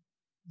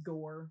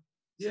gore.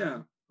 Yeah.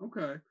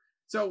 Okay.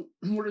 So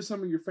what are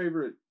some of your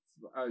favorite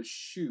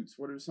shoots?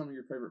 What are some of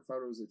your favorite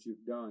photos that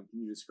you've done? Can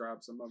you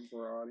describe some of them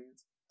for our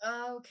audience?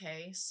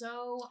 Okay,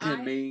 so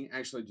me,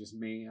 actually just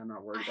me. I'm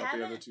not worried about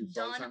the other two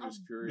folks. I'm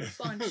just curious.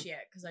 Bunch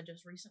yet because I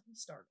just recently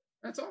started.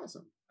 That's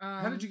awesome.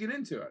 How did you get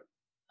into it?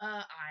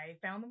 I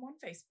found them on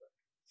Facebook.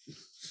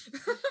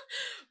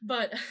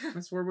 But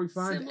that's where we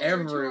find similar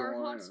everyone. To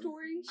our hot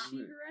story, she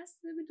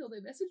harassed them until they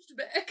messaged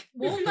back.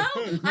 Well, no,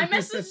 I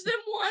messaged them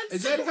once.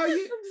 Is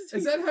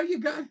that how you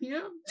got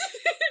him?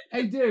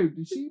 Hey, dude,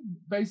 did she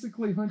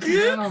basically hunt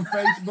you down on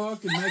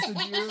Facebook and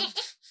message you?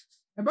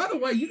 And by the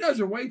way, you guys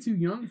are way too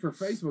young for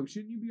Facebook.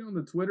 Shouldn't you be on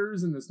the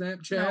Twitters and the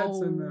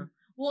Snapchats and the?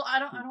 Well, I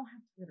don't have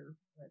Twitter,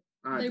 but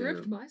they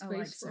ripped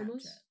MySpace from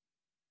us.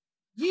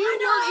 You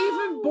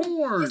weren't even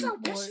born. Yes,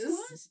 I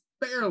was.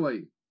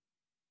 Barely.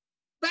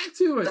 Back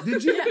to it.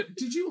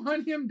 Did you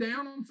hunt him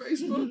down on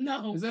Facebook?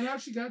 No. Is that how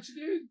she got you,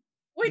 dude?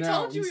 We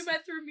told you we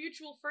met through a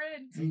mutual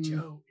friend. Hey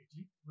Joe, if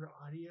you were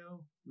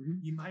audio,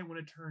 you might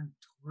want to turn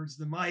towards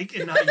the mic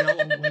and not yell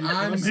away from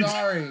I'm it.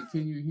 sorry.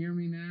 Can you hear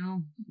me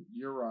now?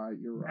 You're right.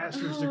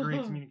 Master's degree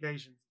in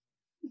communications.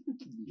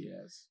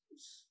 Yes,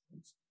 it's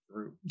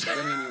true. But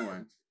anyway,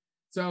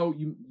 so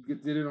you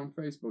did it on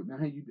Facebook. Now,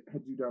 had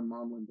you done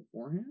modeling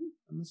beforehand?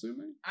 I'm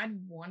assuming. I'd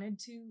wanted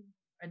to.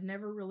 I'd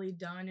never really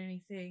done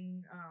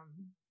anything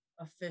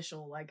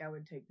official. Like I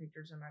would take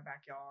pictures in my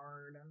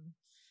backyard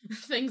and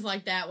things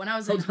like that. When I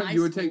was in high school,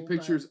 you would take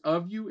pictures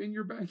of you in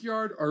your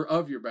backyard or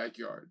of your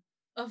backyard?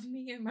 Of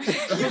me in my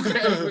backyard.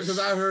 Okay, because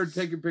I heard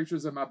taking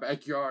pictures of my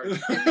backyard.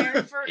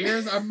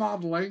 Here's I'm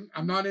modeling.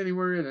 I'm not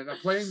anywhere in it. I'm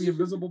playing the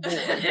invisible boy.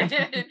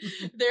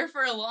 There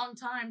for a long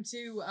time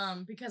too,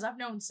 because I've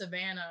known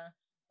Savannah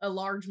a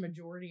large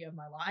majority of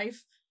my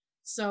life.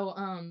 So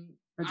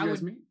how'd you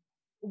guys meet?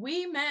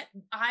 We met.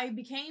 I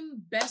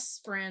became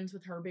best friends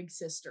with her big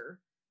sister.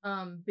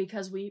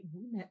 Because we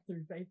met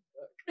through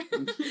Facebook.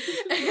 And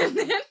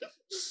then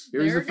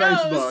here's the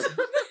Facebook.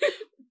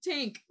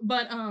 Tink.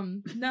 But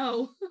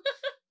no.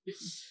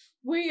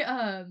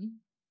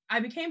 I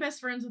became best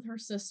friends with her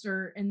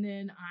sister, and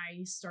then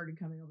I started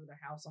coming over to their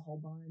house a whole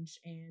bunch,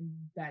 and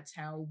that's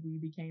how we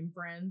became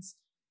friends.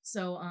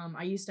 So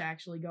I used to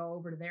actually go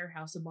over to their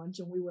house a bunch,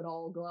 and we would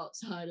all go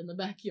outside in the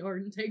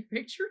backyard and take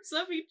pictures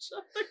of each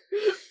other.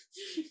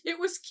 It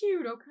was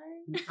cute,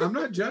 okay? I'm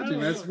not judging.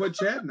 That's what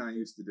Chad and I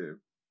used to do.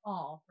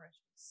 Oh,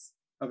 precious.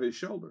 Of his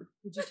shoulder.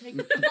 Did you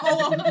take?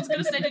 Oh, I was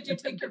gonna say, did you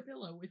take your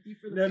pillow with you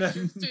for the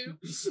pictures too?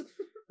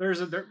 There's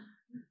the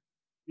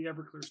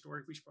Everclear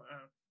story. We should put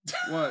out.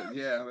 What?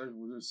 Yeah, there's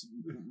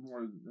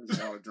more. There's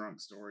a lot of drunk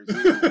stories.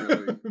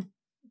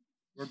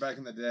 We're back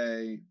in the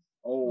day,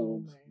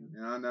 old.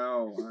 Oh, I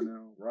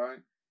know, right?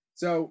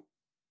 So,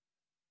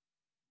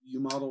 you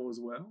model as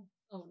well?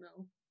 Oh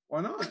no.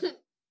 Why not?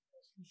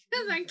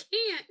 Because I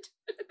can't.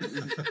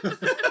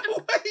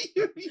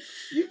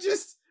 you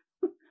just.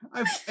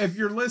 If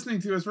you're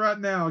listening to us right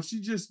now, she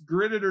just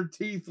gritted her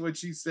teeth when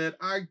she said,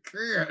 "I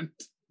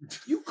can't."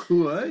 You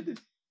could.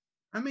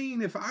 I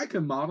mean, if I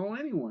can model,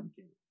 anyone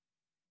can.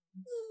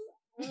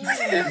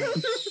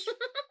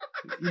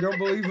 You don't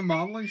believe a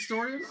modeling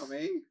story about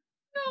me?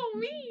 No,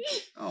 me.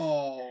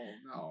 Oh,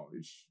 no.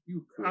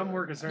 You could. I'm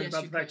more concerned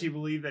about the fact you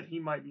believe that he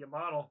might be a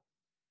model.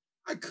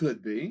 I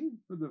could be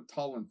for the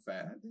tall and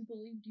fat. We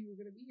believed you were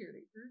going to be here.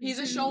 He's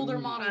a shoulder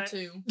Mm. model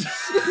too.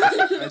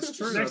 That's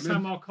true. Next I mean-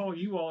 time I'll call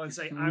you all and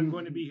say I'm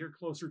going to be here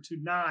closer to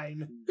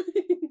 9.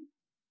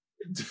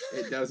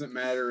 It doesn't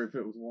matter if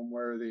it was one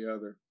way or the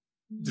other.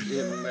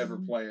 It'll never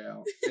play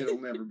out. It'll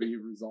never be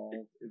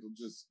resolved. It'll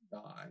just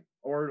die,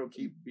 or it'll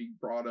keep being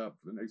brought up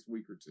for the next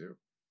week or two,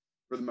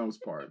 for the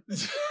most part.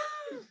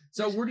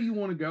 So, where do you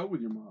want to go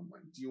with your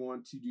modeling? Do you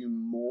want to do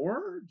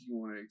more? Do you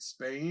want to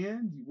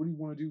expand? What do you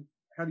want to do?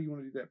 How do you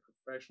want to do that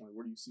professionally?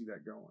 Where do you see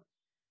that going?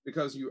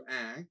 Because you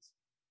act.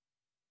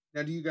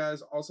 Now, do you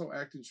guys also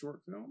act in short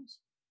films?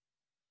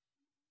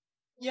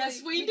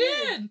 Yes, we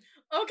did.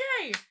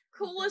 Okay,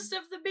 coolest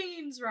of the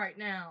beans right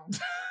now.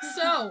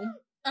 So,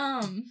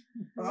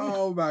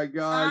 Oh my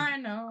God! I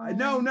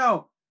know.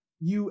 No.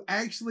 You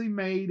actually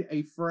made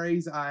a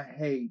phrase I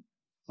hate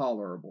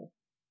tolerable.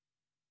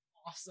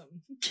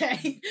 Awesome.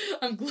 Okay,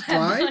 I'm glad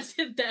Right? I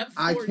did that for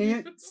I you.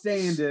 can't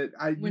stand it.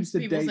 I when used to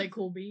people date. say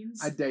cool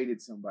beans. I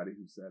dated somebody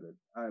who said it,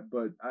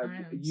 but I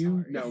am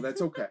you sorry. no,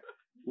 that's okay.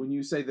 When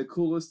you say the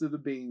coolest of the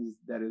beans,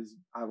 that is,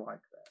 I like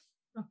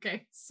that.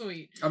 Okay,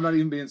 sweet. I'm not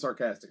even being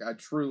sarcastic. I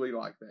truly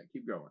like that.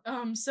 Keep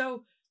going.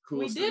 So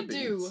Coolest of the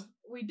beans.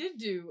 we did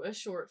do a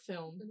short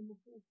film.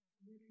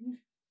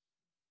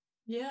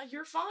 Yeah,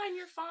 you're fine.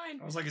 You're fine.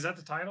 I was like, is that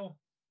the title?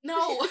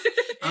 No,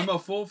 I'm a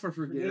fool for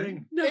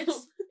forgetting. No.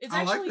 it's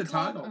I like actually the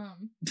called,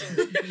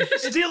 title.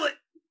 Steal it!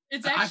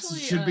 it's I actually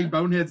should be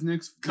Bonehead's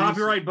next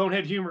Copyright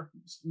Bonehead Humor.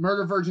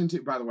 Murder Virgin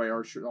 2. By the way,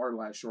 our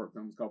last short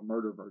film is called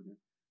Murder Virgin.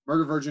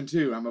 Murder Virgin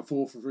 2. I'm a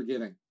fool for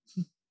forgetting.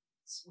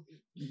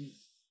 Sweet.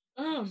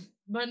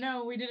 But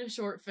no, we did a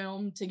short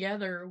film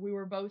together. We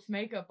were both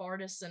makeup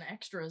artists and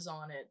extras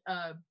on it.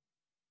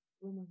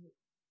 When was it?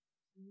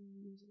 2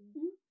 years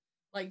ago?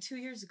 Like 2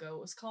 years ago.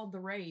 It was called The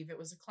Rave. It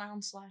was a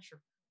clown slasher.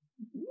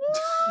 Bring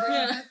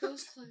Yeah. back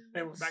those clowns.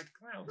 And we're back to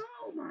clowns.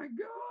 Oh my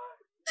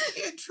God.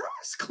 You can't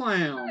trust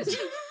clowns.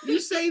 You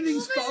say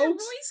these Well, their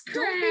folks. voice Don't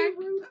cracked.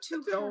 be rude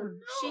to Don't her.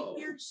 She No.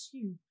 hears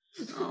you.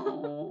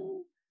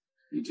 Oh,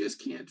 you just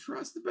can't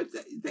trust them. But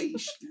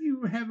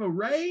you have a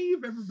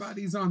rave.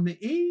 Everybody's on the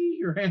E.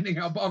 You're handing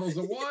out bottles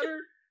of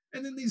water,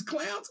 and then these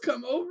clowns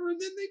come over, and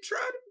then they try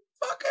to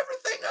fuck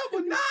everything up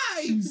with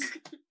knives.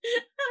 I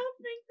don't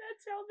think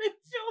that's how they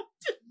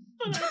filmed it.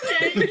 But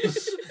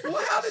okay.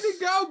 Well, how did it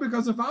go?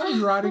 Because if I was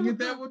writing it,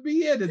 that would be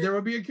it, and there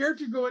would be a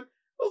character going,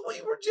 "Well,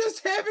 we were just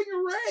having a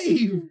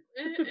rave."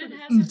 It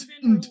hasn't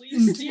been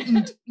released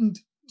yet.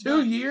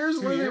 2 years?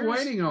 2 What are they years?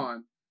 waiting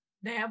on?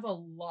 They have a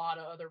lot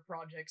of other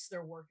projects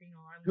they're working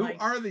on. Who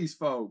Like, are these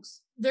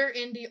folks? they're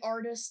indie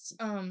artists.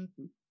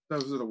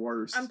 Those are the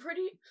worst. I'm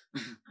pretty. I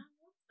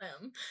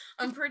love them.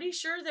 I'm pretty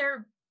sure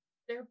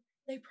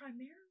they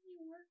primarily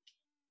work.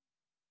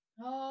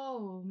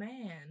 Oh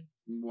man,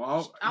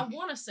 Well, I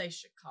want to say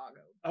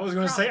Chicago. I was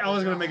going to say, I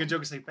was Probably going to make a wrong.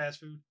 joke and say fast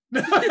food.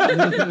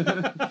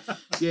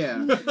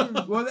 yeah.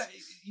 Well,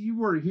 you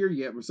weren't here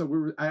yet,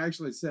 so I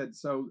actually said,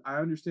 so I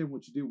understand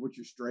what you do. What's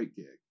your straight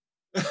gig?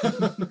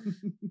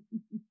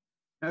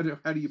 How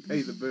do you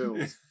pay the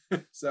bills?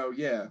 So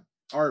yeah,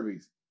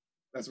 Arby's.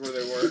 That's where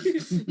they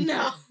work.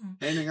 No.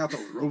 Handing out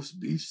the roast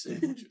beef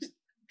sandwiches.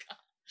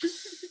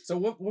 So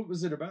what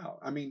was it about?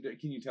 I mean,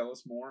 can you tell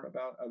us more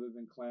about other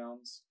than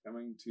clowns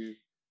coming to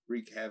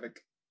wreak havoc?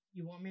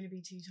 You want me to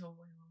be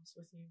totally honest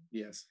with you?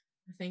 Yes.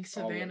 I think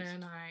Savannah Always.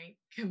 and I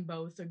can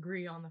both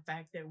agree on the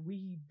fact that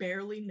we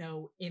barely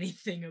know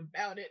anything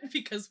about it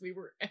because we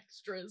were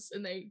extras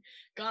and they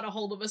got a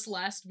hold of us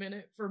last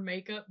minute for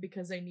makeup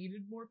because they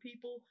needed more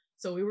people.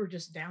 So we were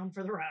just down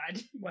for the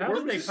ride. Well, how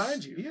did they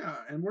find you? Yeah,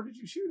 and where did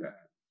you shoot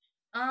at?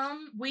 A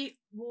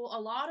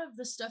lot of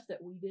the stuff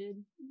that we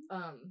did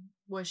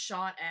was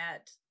shot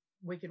at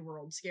Wicked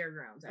World Scare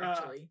Grounds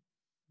actually.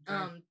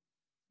 okay.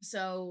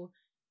 So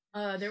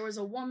there was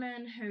a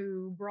woman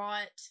who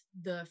brought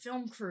the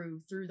film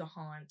crew through the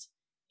haunt,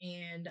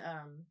 and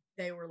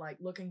they were like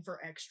looking for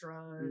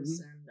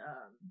extras and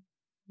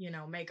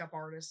makeup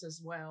artists as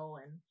well,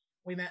 and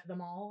we met them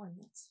all, and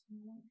that's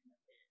what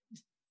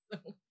happened.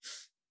 So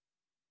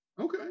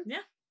Okay. Yeah.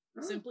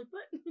 Oh. simply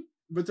put,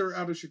 But they're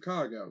out of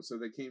Chicago, so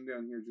they came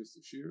down here just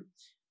to shoot.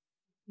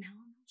 now I'm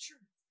not sure.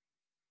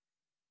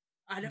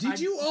 I don't, Did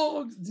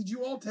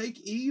you all take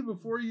E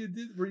before you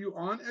did? Were you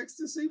on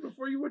ecstasy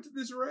before you went to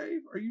this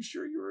rave? Are you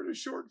sure you were in a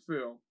short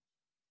film?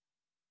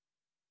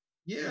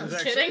 Yeah.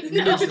 Was kidding?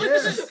 No. No.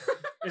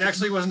 It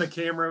actually wasn't a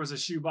camera, it was a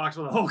shoebox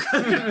with a hole.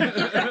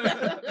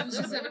 It was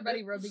just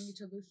everybody rubbing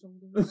each other's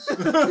shoulders.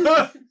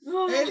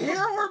 And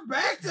here we're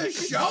back to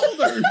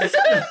shoulders.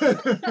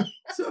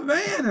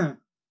 Savannah,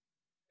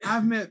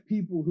 I've met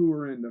people who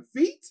are into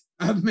feet.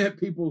 I've met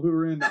people who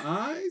are into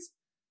eyes.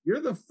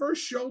 You're the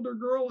first shoulder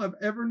girl I've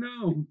ever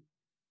known.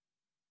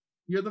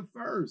 You're the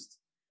first.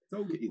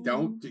 It's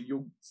okay.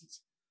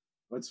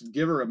 Let's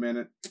give her a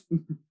minute. Do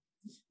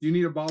you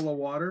need a bottle of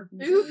water?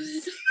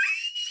 Oops.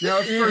 Now,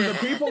 for the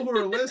people who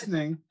are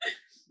listening,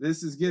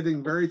 this is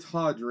getting very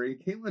tawdry.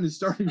 Caitlin is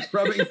starting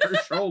rubbing her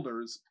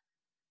shoulders.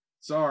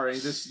 Sorry,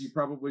 you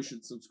probably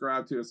should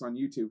subscribe to us on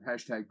YouTube.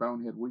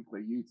 #Bonehead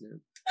Weekly YouTube.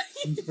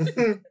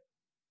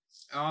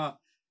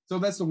 So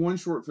that's the one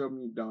short film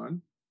you've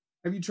done.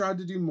 Have you tried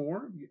to do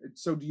more?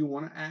 So do you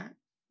want to act?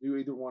 Do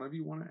either one of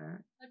you want to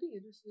act? I'd be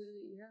interested.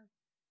 Yeah.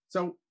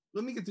 So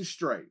let me get this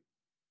straight.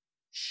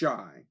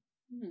 Shy.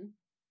 Mm-hmm.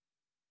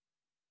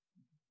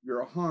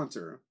 You're a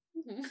haunter,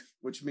 Mm-hmm.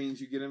 which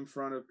means you get in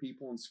front of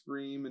people and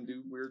scream and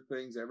do weird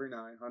things every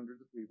night. Hundreds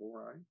of people,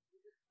 right?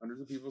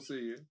 Hundreds of people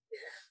see you.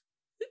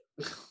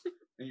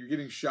 And you're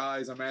getting shy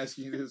as I'm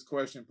asking you this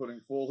question,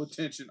 putting full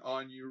attention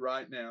on you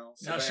right now.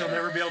 Now she'll Savannah.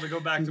 never be able to go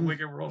back to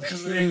Wicked World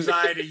because of the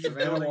anxiety you're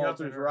Savannah building up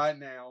in Walters, her. right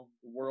now,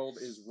 the world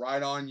is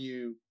right on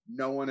you.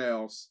 No one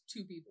else.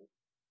 2 people.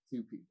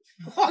 2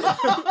 people.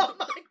 Oh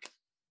my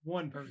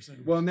One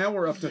person. Well, now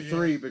we're up to Yeah.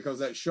 3 because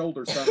that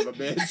shoulder son of a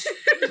bitch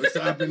was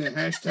typing in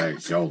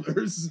hashtag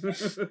shoulders.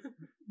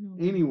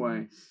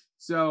 Anyway,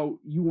 so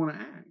you want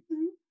to act.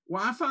 Mhm.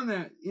 Well, I find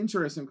that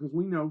interesting because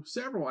we know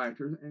several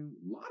actors and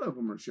a lot of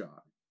them are shy.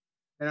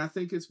 And I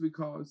think it's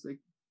because they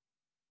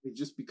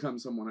just become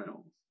someone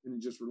else. And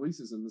it just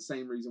releases them. The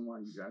same reason why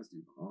you guys do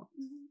the haunts,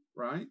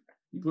 right?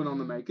 You put on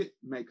the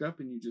makeup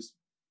and you just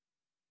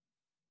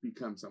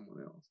become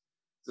someone else.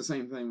 It's the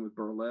same thing with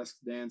burlesque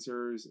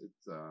dancers.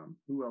 It's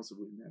who else have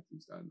we met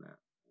who's done that?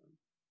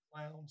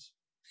 Clowns.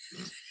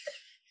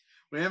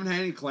 We haven't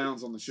had any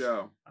clowns on the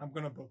show. I'm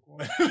gonna book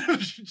one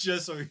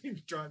just so he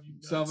can drive you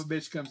nuts. Son of a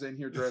bitch comes in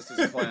here dressed as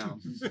a clown.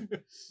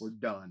 We're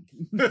done.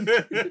 We're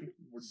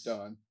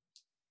done.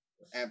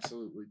 We're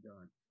absolutely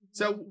done.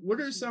 So, what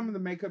are some of the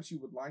makeups you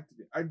would like to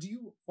do? Do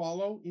you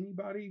follow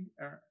anybody?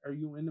 Are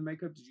you into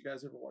makeup? Did you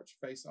guys ever watch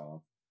Face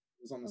Off?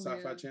 It was on the Oh,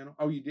 Sci-Fi yeah. Channel.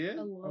 Oh, you did?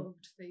 I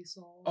loved Face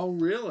Off. Oh,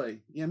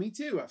 really? Yeah, me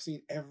too. I've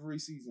seen every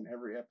season,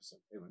 every episode.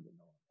 Caitlin didn't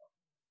know what I'm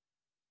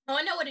talking Oh,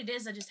 I know what it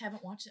is. I just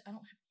haven't watched it. I don't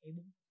have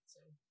cable. So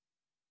about.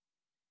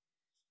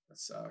 That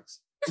sucks.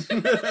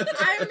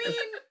 I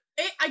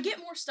mean, I get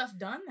more stuff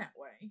done that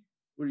way,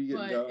 what are you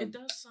but getting done? it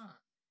does suck.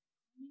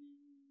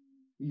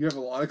 You have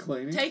a lot of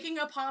cleaning? Taking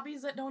up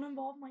hobbies that don't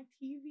involve my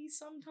TV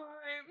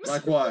sometimes.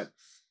 Like what?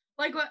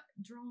 Like what?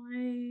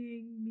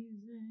 Drawing,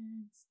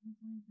 music, stuff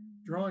like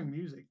that. Drawing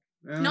music.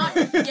 Not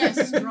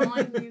yes,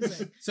 drawing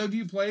music. So, do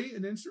you play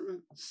an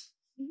instrument?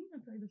 I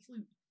play the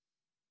flute.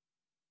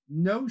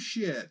 No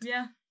shit.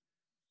 Yeah,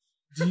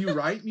 Do you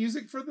write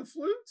music for the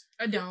flute?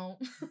 I don't.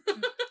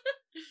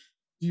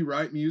 Do you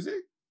write music?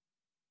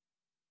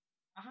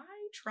 I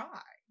try.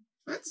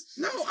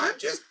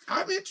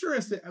 I'm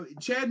interested. I mean,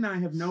 Chad and I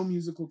have no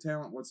musical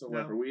talent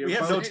whatsoever. No, We we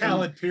have both no tone-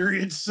 talent,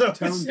 period. So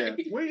Tone deaf.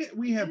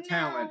 We have No.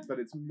 talent, but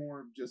it's more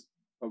of just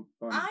fun.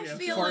 I Yeah,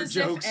 feel fart as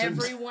jokes if and-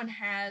 everyone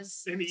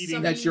has and eating.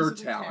 some That's your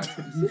musical talent.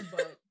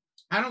 but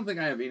I don't think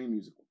I have any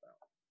musical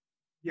talent.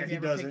 yeah, have he you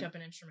ever doesn't. picked up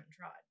an instrument and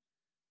tried?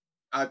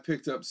 I've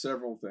picked up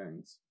several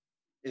things.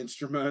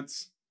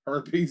 Instruments,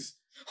 herpes.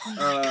 Oh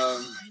my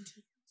god.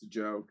 It's a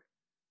joke.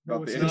 No,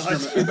 About the it's not.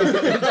 instrument.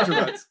 About the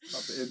instruments.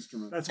 About the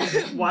instruments.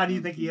 That's why do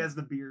you think he has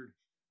the beard?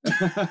 It's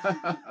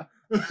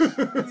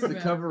to better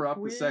cover up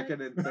the quit.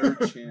 second and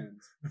third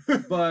chins.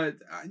 But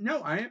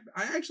no, I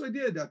actually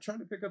did. I tried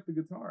to pick up the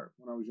guitar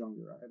when I was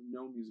younger. I had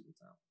no musical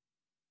talent.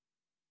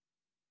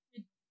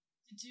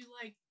 Did you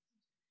like?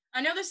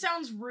 I know this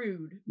sounds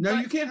rude. No,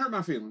 but you can't hurt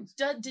my feelings.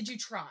 Did you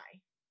try?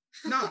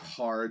 Not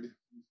hard.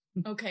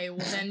 Okay,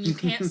 well then you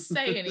can't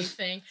say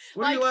anything.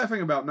 What are you Like-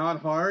 laughing about?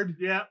 Not hard?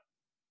 Yeah,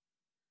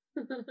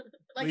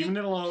 Like leaving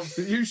it alone.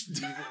 You should,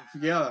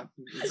 yeah.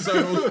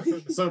 So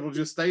it'll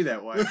just stay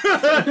that way.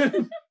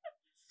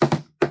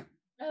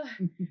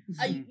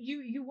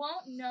 You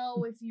won't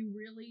know if you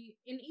really,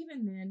 and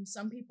even then,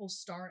 some people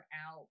start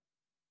out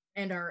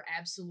and are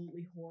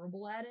absolutely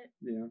horrible at it,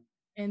 Yeah.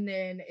 and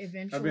then I've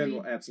eventually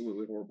been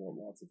absolutely horrible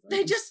at lots of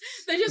things.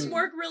 they just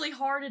work really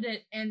hard at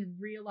it and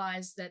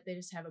realize that they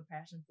just have a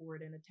passion for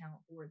it and a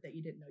talent for it that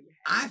you didn't know you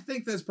I had.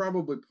 think that's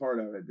probably part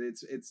of it.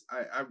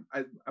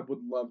 I would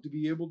love to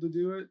be able to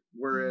do it,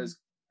 whereas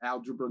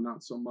algebra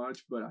not so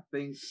much. But I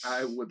think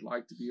I would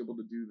like to be able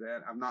to do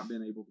that. I've not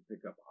been able to pick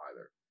up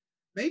either.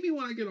 Maybe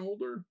when I get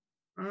older.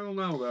 I don't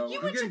know though. You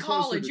I'm went to getting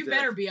closer college. You death.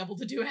 better be able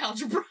to do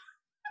algebra.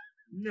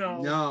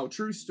 No. No,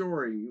 true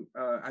story.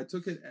 I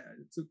took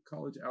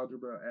college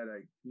algebra at a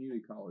community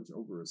college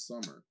over a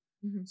summer.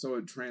 Mhm. So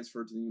it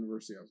transferred to the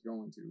university I was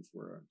going to,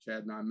 where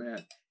Chad and I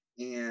met,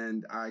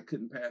 and I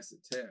couldn't pass the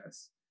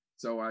test.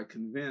 So I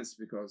convinced,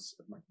 because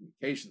of my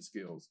communication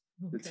skills,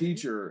 the Okay.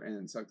 teacher,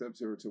 and sucked up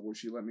to her to where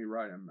she let me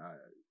write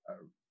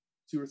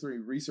 2 or 3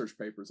 research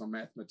papers on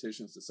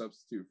mathematicians to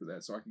substitute for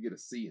that, so I could get a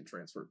C and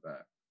transfer it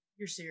back.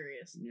 You're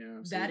serious. Yeah,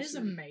 I'm That is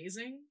serious.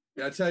 amazing.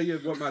 Did I tell you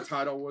what my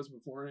title was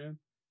beforehand?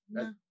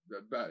 No.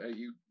 About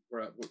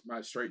with my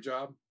straight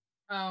job.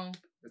 Oh,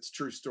 That's a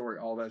true story.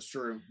 All that's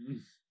true.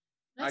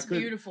 that's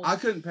couldn't- beautiful. I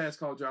couldn't pass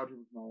college algebra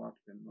with my life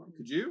depending on it.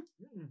 Could you?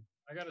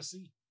 I got a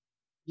C.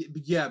 Yeah,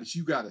 but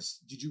you got a.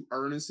 Did you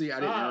earn a C? I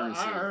didn't earn a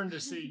C. I earned a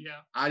C.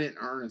 Yeah, I didn't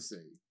earn a C.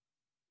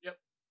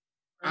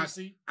 earned a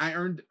C. I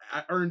earned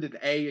an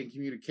A in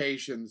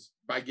communications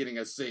by getting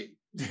a C.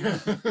 Do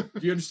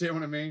you understand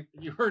what I mean?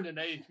 You earned an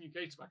A in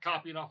communications by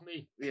copying off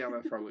me. Yeah,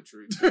 that's probably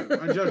true. Too.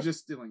 I'm just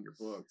stealing your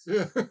books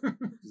because I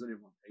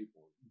didn't want to pay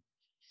for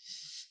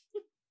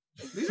it.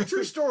 These are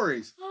true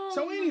stories. Oh,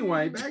 So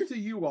anyway, man. back to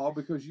you all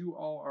because you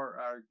all are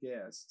our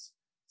guests.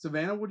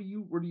 Savannah, where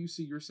do you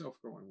see yourself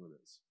going with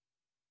this?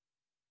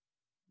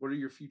 What are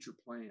your future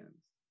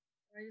plans?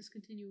 I just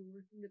continue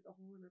working at the hall,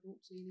 and I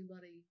don't see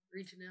anybody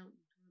reaching out and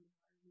trying to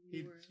hire me He-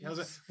 anywhere how's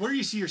else. it- Where do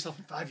you see yourself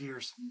in 5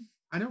 years?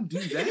 I don't do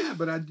that,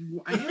 but I am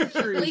curious.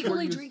 where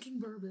Legally you- drinking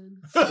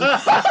bourbon.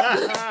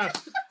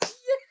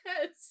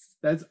 Yes.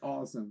 That's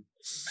awesome.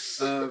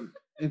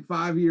 In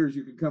 5 years,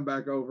 you can come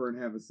back over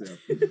and have a sip.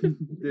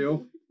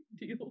 Deal?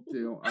 Deal.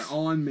 Deal.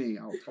 On me.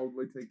 I'll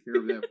totally take care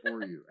of that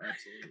for you.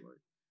 Absolutely.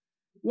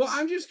 Well,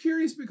 I'm just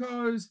curious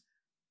because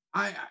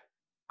I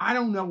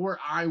don't know where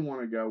I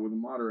want to go with the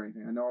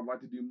moderating. I know I'd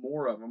like to do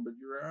more of them, but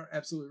you're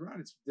absolutely right.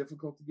 It's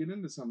difficult to get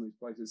into some of these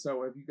places.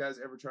 So, have you guys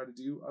ever tried to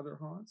do other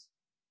haunts?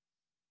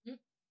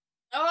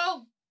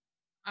 Oh,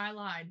 I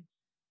lied.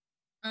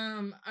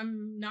 I'm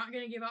not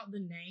gonna give out the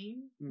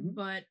name, Mhm.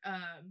 but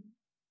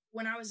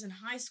when I was in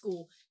high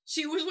school,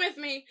 she was with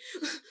me.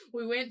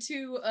 We went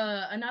to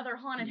another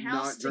haunted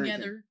house Not drinking.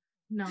 together.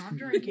 Not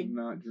drinking.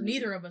 Not drinking.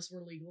 Neither of us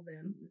were legal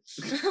then.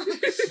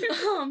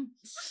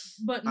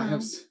 But no, I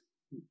have.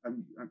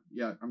 I'm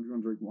going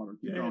to drink water.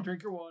 Keep Yeah, going.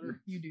 drink your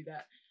water. you do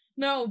that.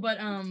 No, but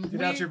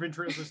Get out your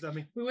ventriloquist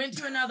dummy. we went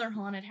to another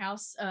haunted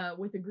house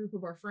with a group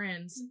of our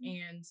friends,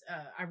 and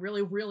I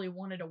really, really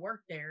wanted to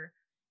work there.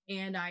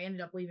 And I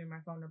ended up leaving my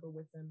phone number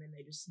with them, and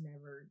they just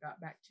never got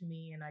back to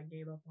me, and I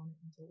gave up on it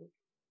until.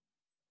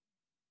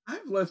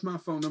 I've left my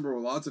phone number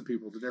with lots of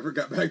people that never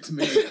got back to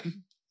me.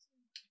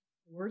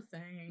 Poor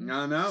thing.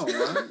 I know,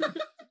 right?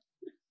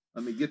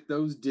 Let me get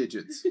those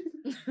digits.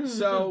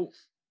 So,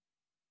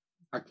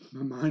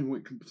 my mind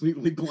went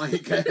completely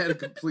blank. I had a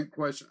complete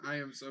question. I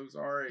am so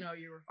sorry. No,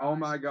 you were. Oh fine.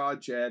 my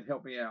God, Chad,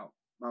 help me out.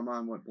 My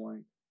mind went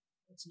blank.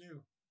 What's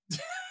new?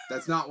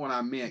 That's not what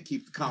I meant.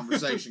 Keep the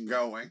conversation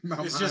going.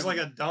 My It's just mind-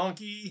 like a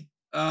donkey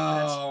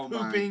oh,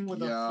 that's pooping my with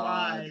the God.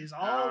 flies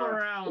all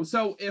around.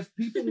 So, if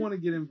people want to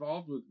get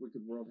involved with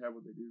Wicked World, how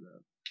would they do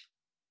that?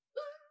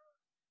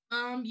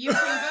 You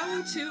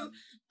can go to.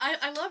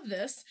 I love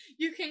this.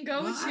 You can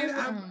go Well,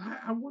 to.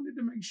 I wanted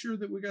to make sure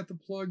that we got the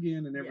plug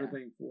in and Yeah.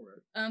 everything for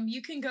it.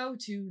 You can go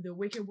to the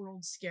Wicked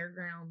World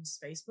Scaregrounds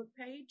Facebook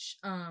page.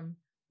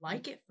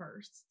 Like it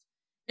first,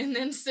 and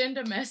then send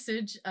a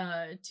message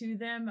to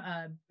them.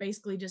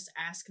 Basically, just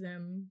ask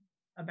them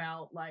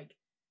about like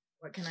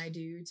what can I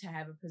do to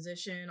have a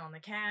position on the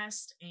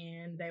cast,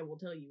 and they will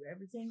tell you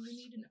everything you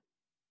need to know.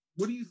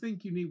 What do you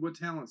think you need? What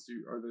talents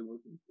are they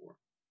looking for?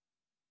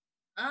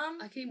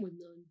 I came with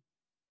none.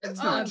 That's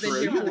Oh, not I've been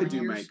true. here You for could do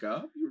years.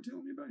 makeup. You were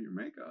telling me about your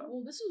makeup.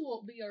 Well, this is what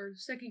will be our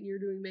second year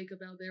doing makeup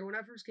out there. When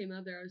I first came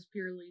out there, I was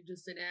purely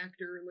just an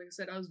actor, and like I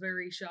said, I was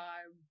very shy.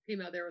 I came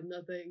out there with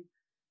nothing.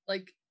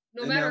 Like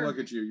no and matter. now look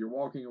at you. You're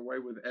walking away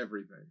with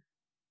everything.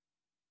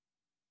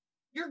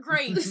 You're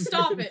great.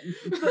 Stop it.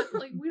 But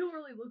like we don't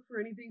really look for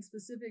anything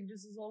specific.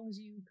 Just as long as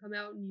you come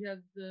out and you have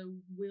the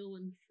will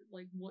and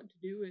like want to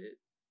do it.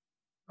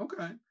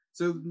 Okay.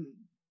 So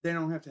they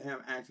don't have to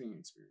have acting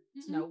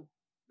experience. No.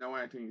 No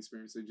acting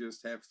experience. They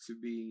just have to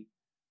be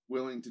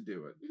willing to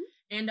do it.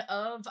 And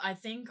I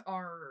think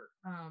our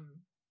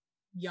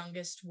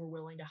youngest we're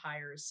willing to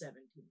hire is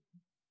 17.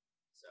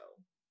 So,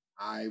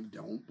 I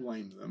don't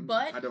blame them.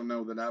 But- I don't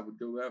know that I would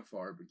go that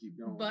far, but keep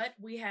going. but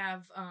we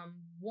have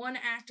one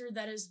actor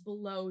that is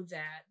below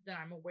that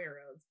I'm aware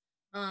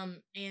of.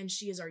 And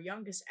she is our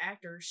youngest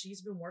actor.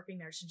 She's been working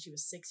there since she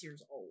was 6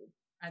 years old.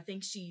 I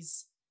think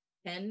she's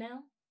 10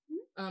 now.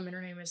 And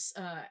her name is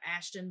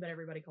Ashton, but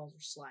everybody calls her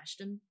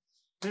Slashton.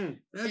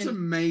 That's and-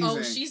 amazing.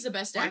 Oh, she's the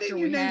best Why actor didn't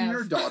you we name have.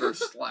 your daughter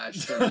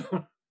Slash?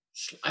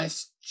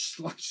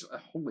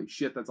 Holy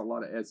shit, that's a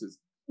lot of S's.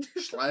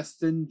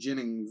 Schlaston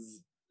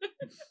Jennings.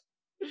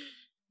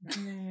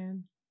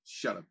 Man,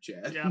 Shut up,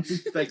 Chad. Yeah.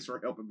 Thanks for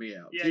helping me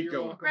out. Yeah, Keep you're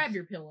going. welcome. grab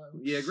your pillow.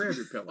 Yeah, grab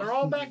your pillow. They're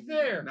all back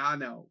there. I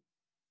know.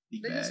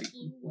 Big They bag. just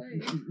flew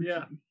away.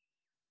 Yeah.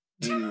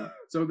 Anyway,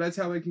 so that's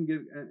how they can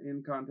get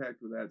in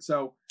contact with that.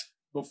 So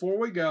before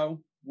we go,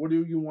 what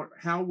do you want?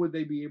 How would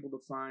they be able to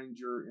find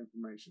your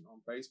information on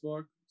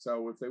Facebook?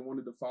 So if they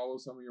wanted to follow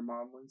some of your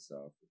modeling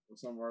stuff, or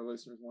some of our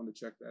listeners wanted to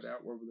check that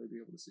out, where would they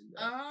be able to see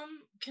that?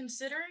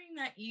 Considering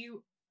that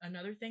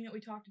another thing that we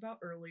talked about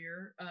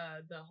earlier,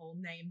 the whole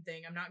name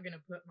thing, I'm not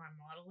gonna put my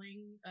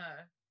modeling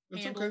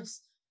That's handles.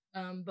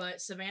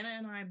 But Savannah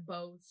and I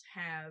both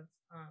have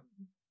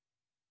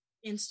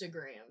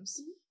Instagrams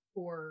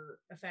for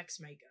effects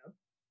makeup.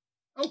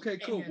 Okay,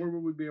 cool. and- Where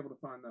would we be able to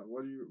find that?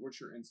 What's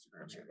your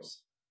Instagram What's handle?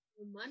 yours?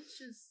 Mine's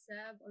just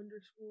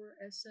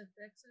Sav_SFX.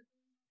 I think.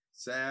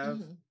 Sav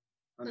Mhm.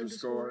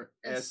 underscore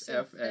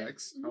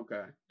SFX. Mhm.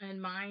 Okay.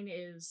 And mine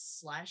is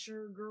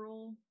Slasher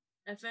Girl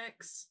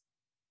FX.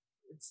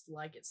 It's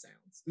like it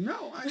sounds.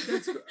 No, that's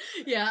good.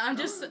 Yeah, I'm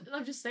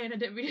Alright. just saying I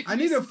didn't mean I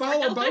need to be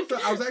follow both.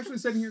 garlic. I was actually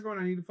sitting here going,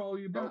 I need to follow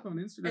you both on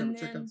Instagram and and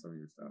check then- out some of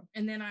your stuff.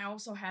 And then I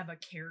also have a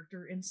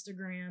character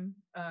Instagram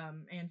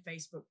and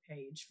Facebook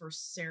page for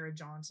Sarah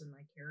Johnson,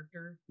 my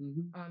character.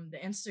 Mm-hmm. The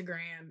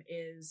Instagram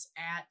is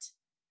at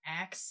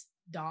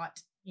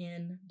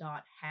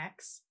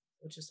ax.in.hacks,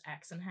 which is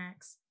ax and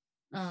hacks.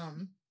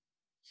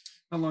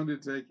 How long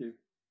did it take you?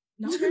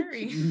 Not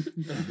very.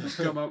 to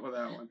come up with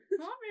that one.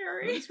 Not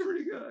very. That's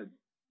pretty good.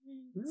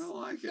 I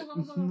like it.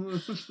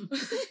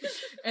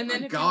 And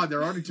then My if God, you-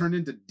 they're already turned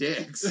into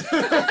dicks.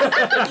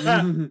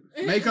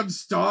 Make them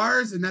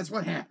stars, and that's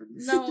what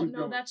happens. No, Keep no,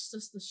 going. that's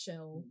just the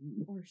shell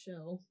or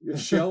shell. Your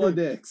shell of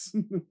dicks.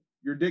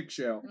 Your dick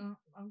shell.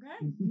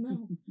 Okay,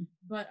 no,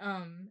 but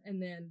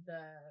and then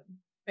the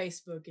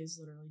Facebook is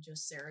literally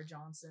just Sarah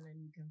Johnson,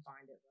 and you can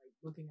find it like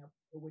looking up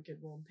the Wicked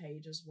World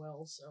page as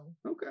well. So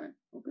Okay.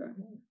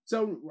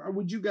 So,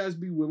 would you guys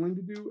be willing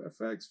to do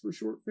effects for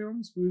short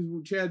films? Because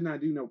Chad and I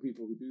do know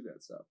people who do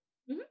that stuff.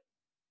 Makeup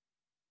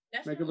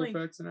definitely.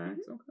 effects and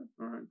acts. Okay.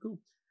 All right. Cool.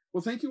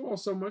 Well, thank you all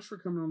so much for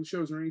coming on the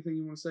show. Is there anything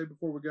you want to say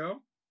before we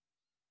go?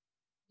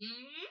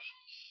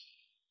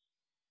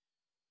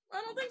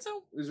 I don't think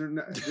so. Is there?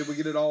 Did we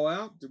get it all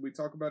out? Did we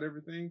talk about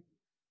everything?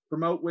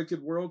 Promote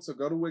Wicked World. So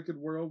go to Wicked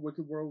World.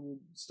 Wicked World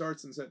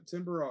starts in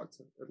September or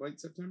late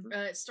September.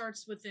 It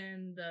starts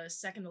within the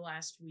second to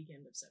last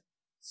weekend of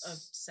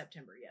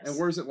September. Yes. And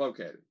where's it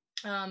located?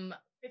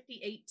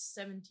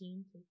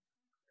 5817.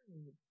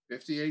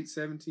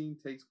 5817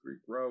 Takes Creek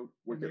Road,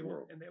 And Wicked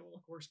World. they will,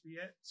 of course, be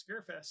at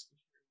Scarefest.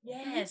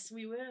 Yes,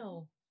 we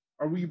will.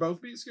 Are we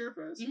both be at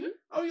Scarefest? Mhm.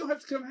 Oh, you'll have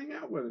to come hang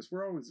out with us.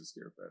 We're always at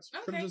Scarefest.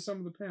 Come Okay. to some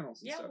of the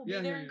panels and Yeah, stuff. we'll be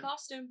there in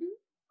costume.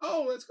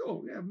 Oh, that's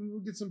cool. Yeah, we'll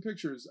get some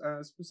pictures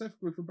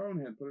specifically for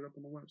Bonehead. Put it up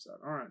on the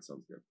website. All right,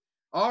 sounds good.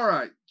 All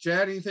right,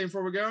 Chad, anything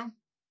before we go?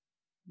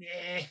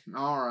 Yeah.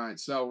 All right,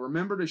 so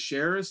remember to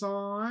share us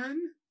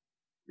on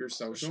your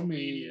social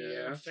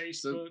media,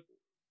 Facebook.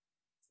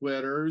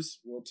 Twitters.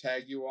 We'll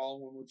tag you all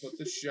when we put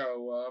the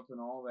show up and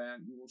all that.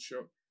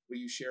 Will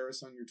you share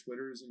us on your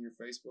Twitters and your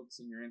Facebooks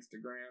and your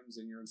Instagrams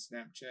and your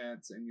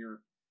Snapchats and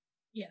your...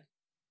 Yeah.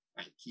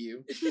 Thank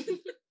you.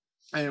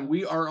 And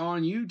we are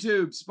on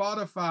YouTube,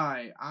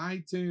 Spotify,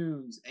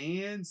 iTunes,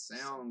 and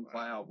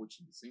SoundCloud, which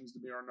seems to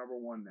be our number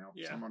one now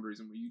for some odd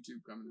reason, with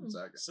YouTube coming in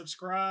second.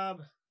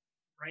 Subscribe,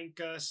 rank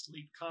us,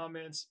 leave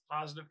comments,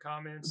 positive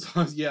comments.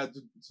 Yeah,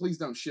 please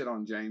don't shit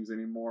on James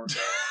anymore.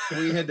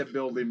 We had to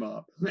build him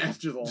up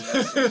after the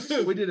last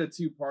one. We did a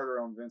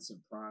two-parter on Vincent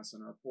Price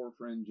and our poor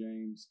friend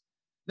James.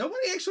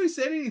 Nobody actually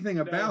said anything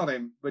about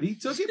him, but he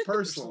took it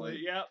personally.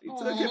 Yeah. He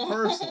took it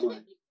personally.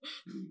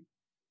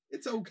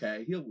 It's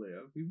okay. He'll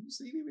live. You've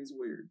seen him. He's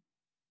weird.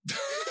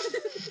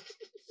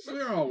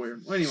 We're all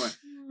weird. Well, anyway,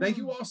 thank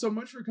you all so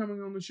much for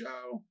coming on the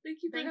show. Thank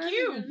you for Thank having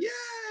you. us.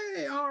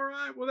 Yay! All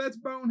right. Well, that's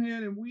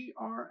Bonehead, and we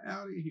are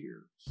out of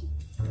here.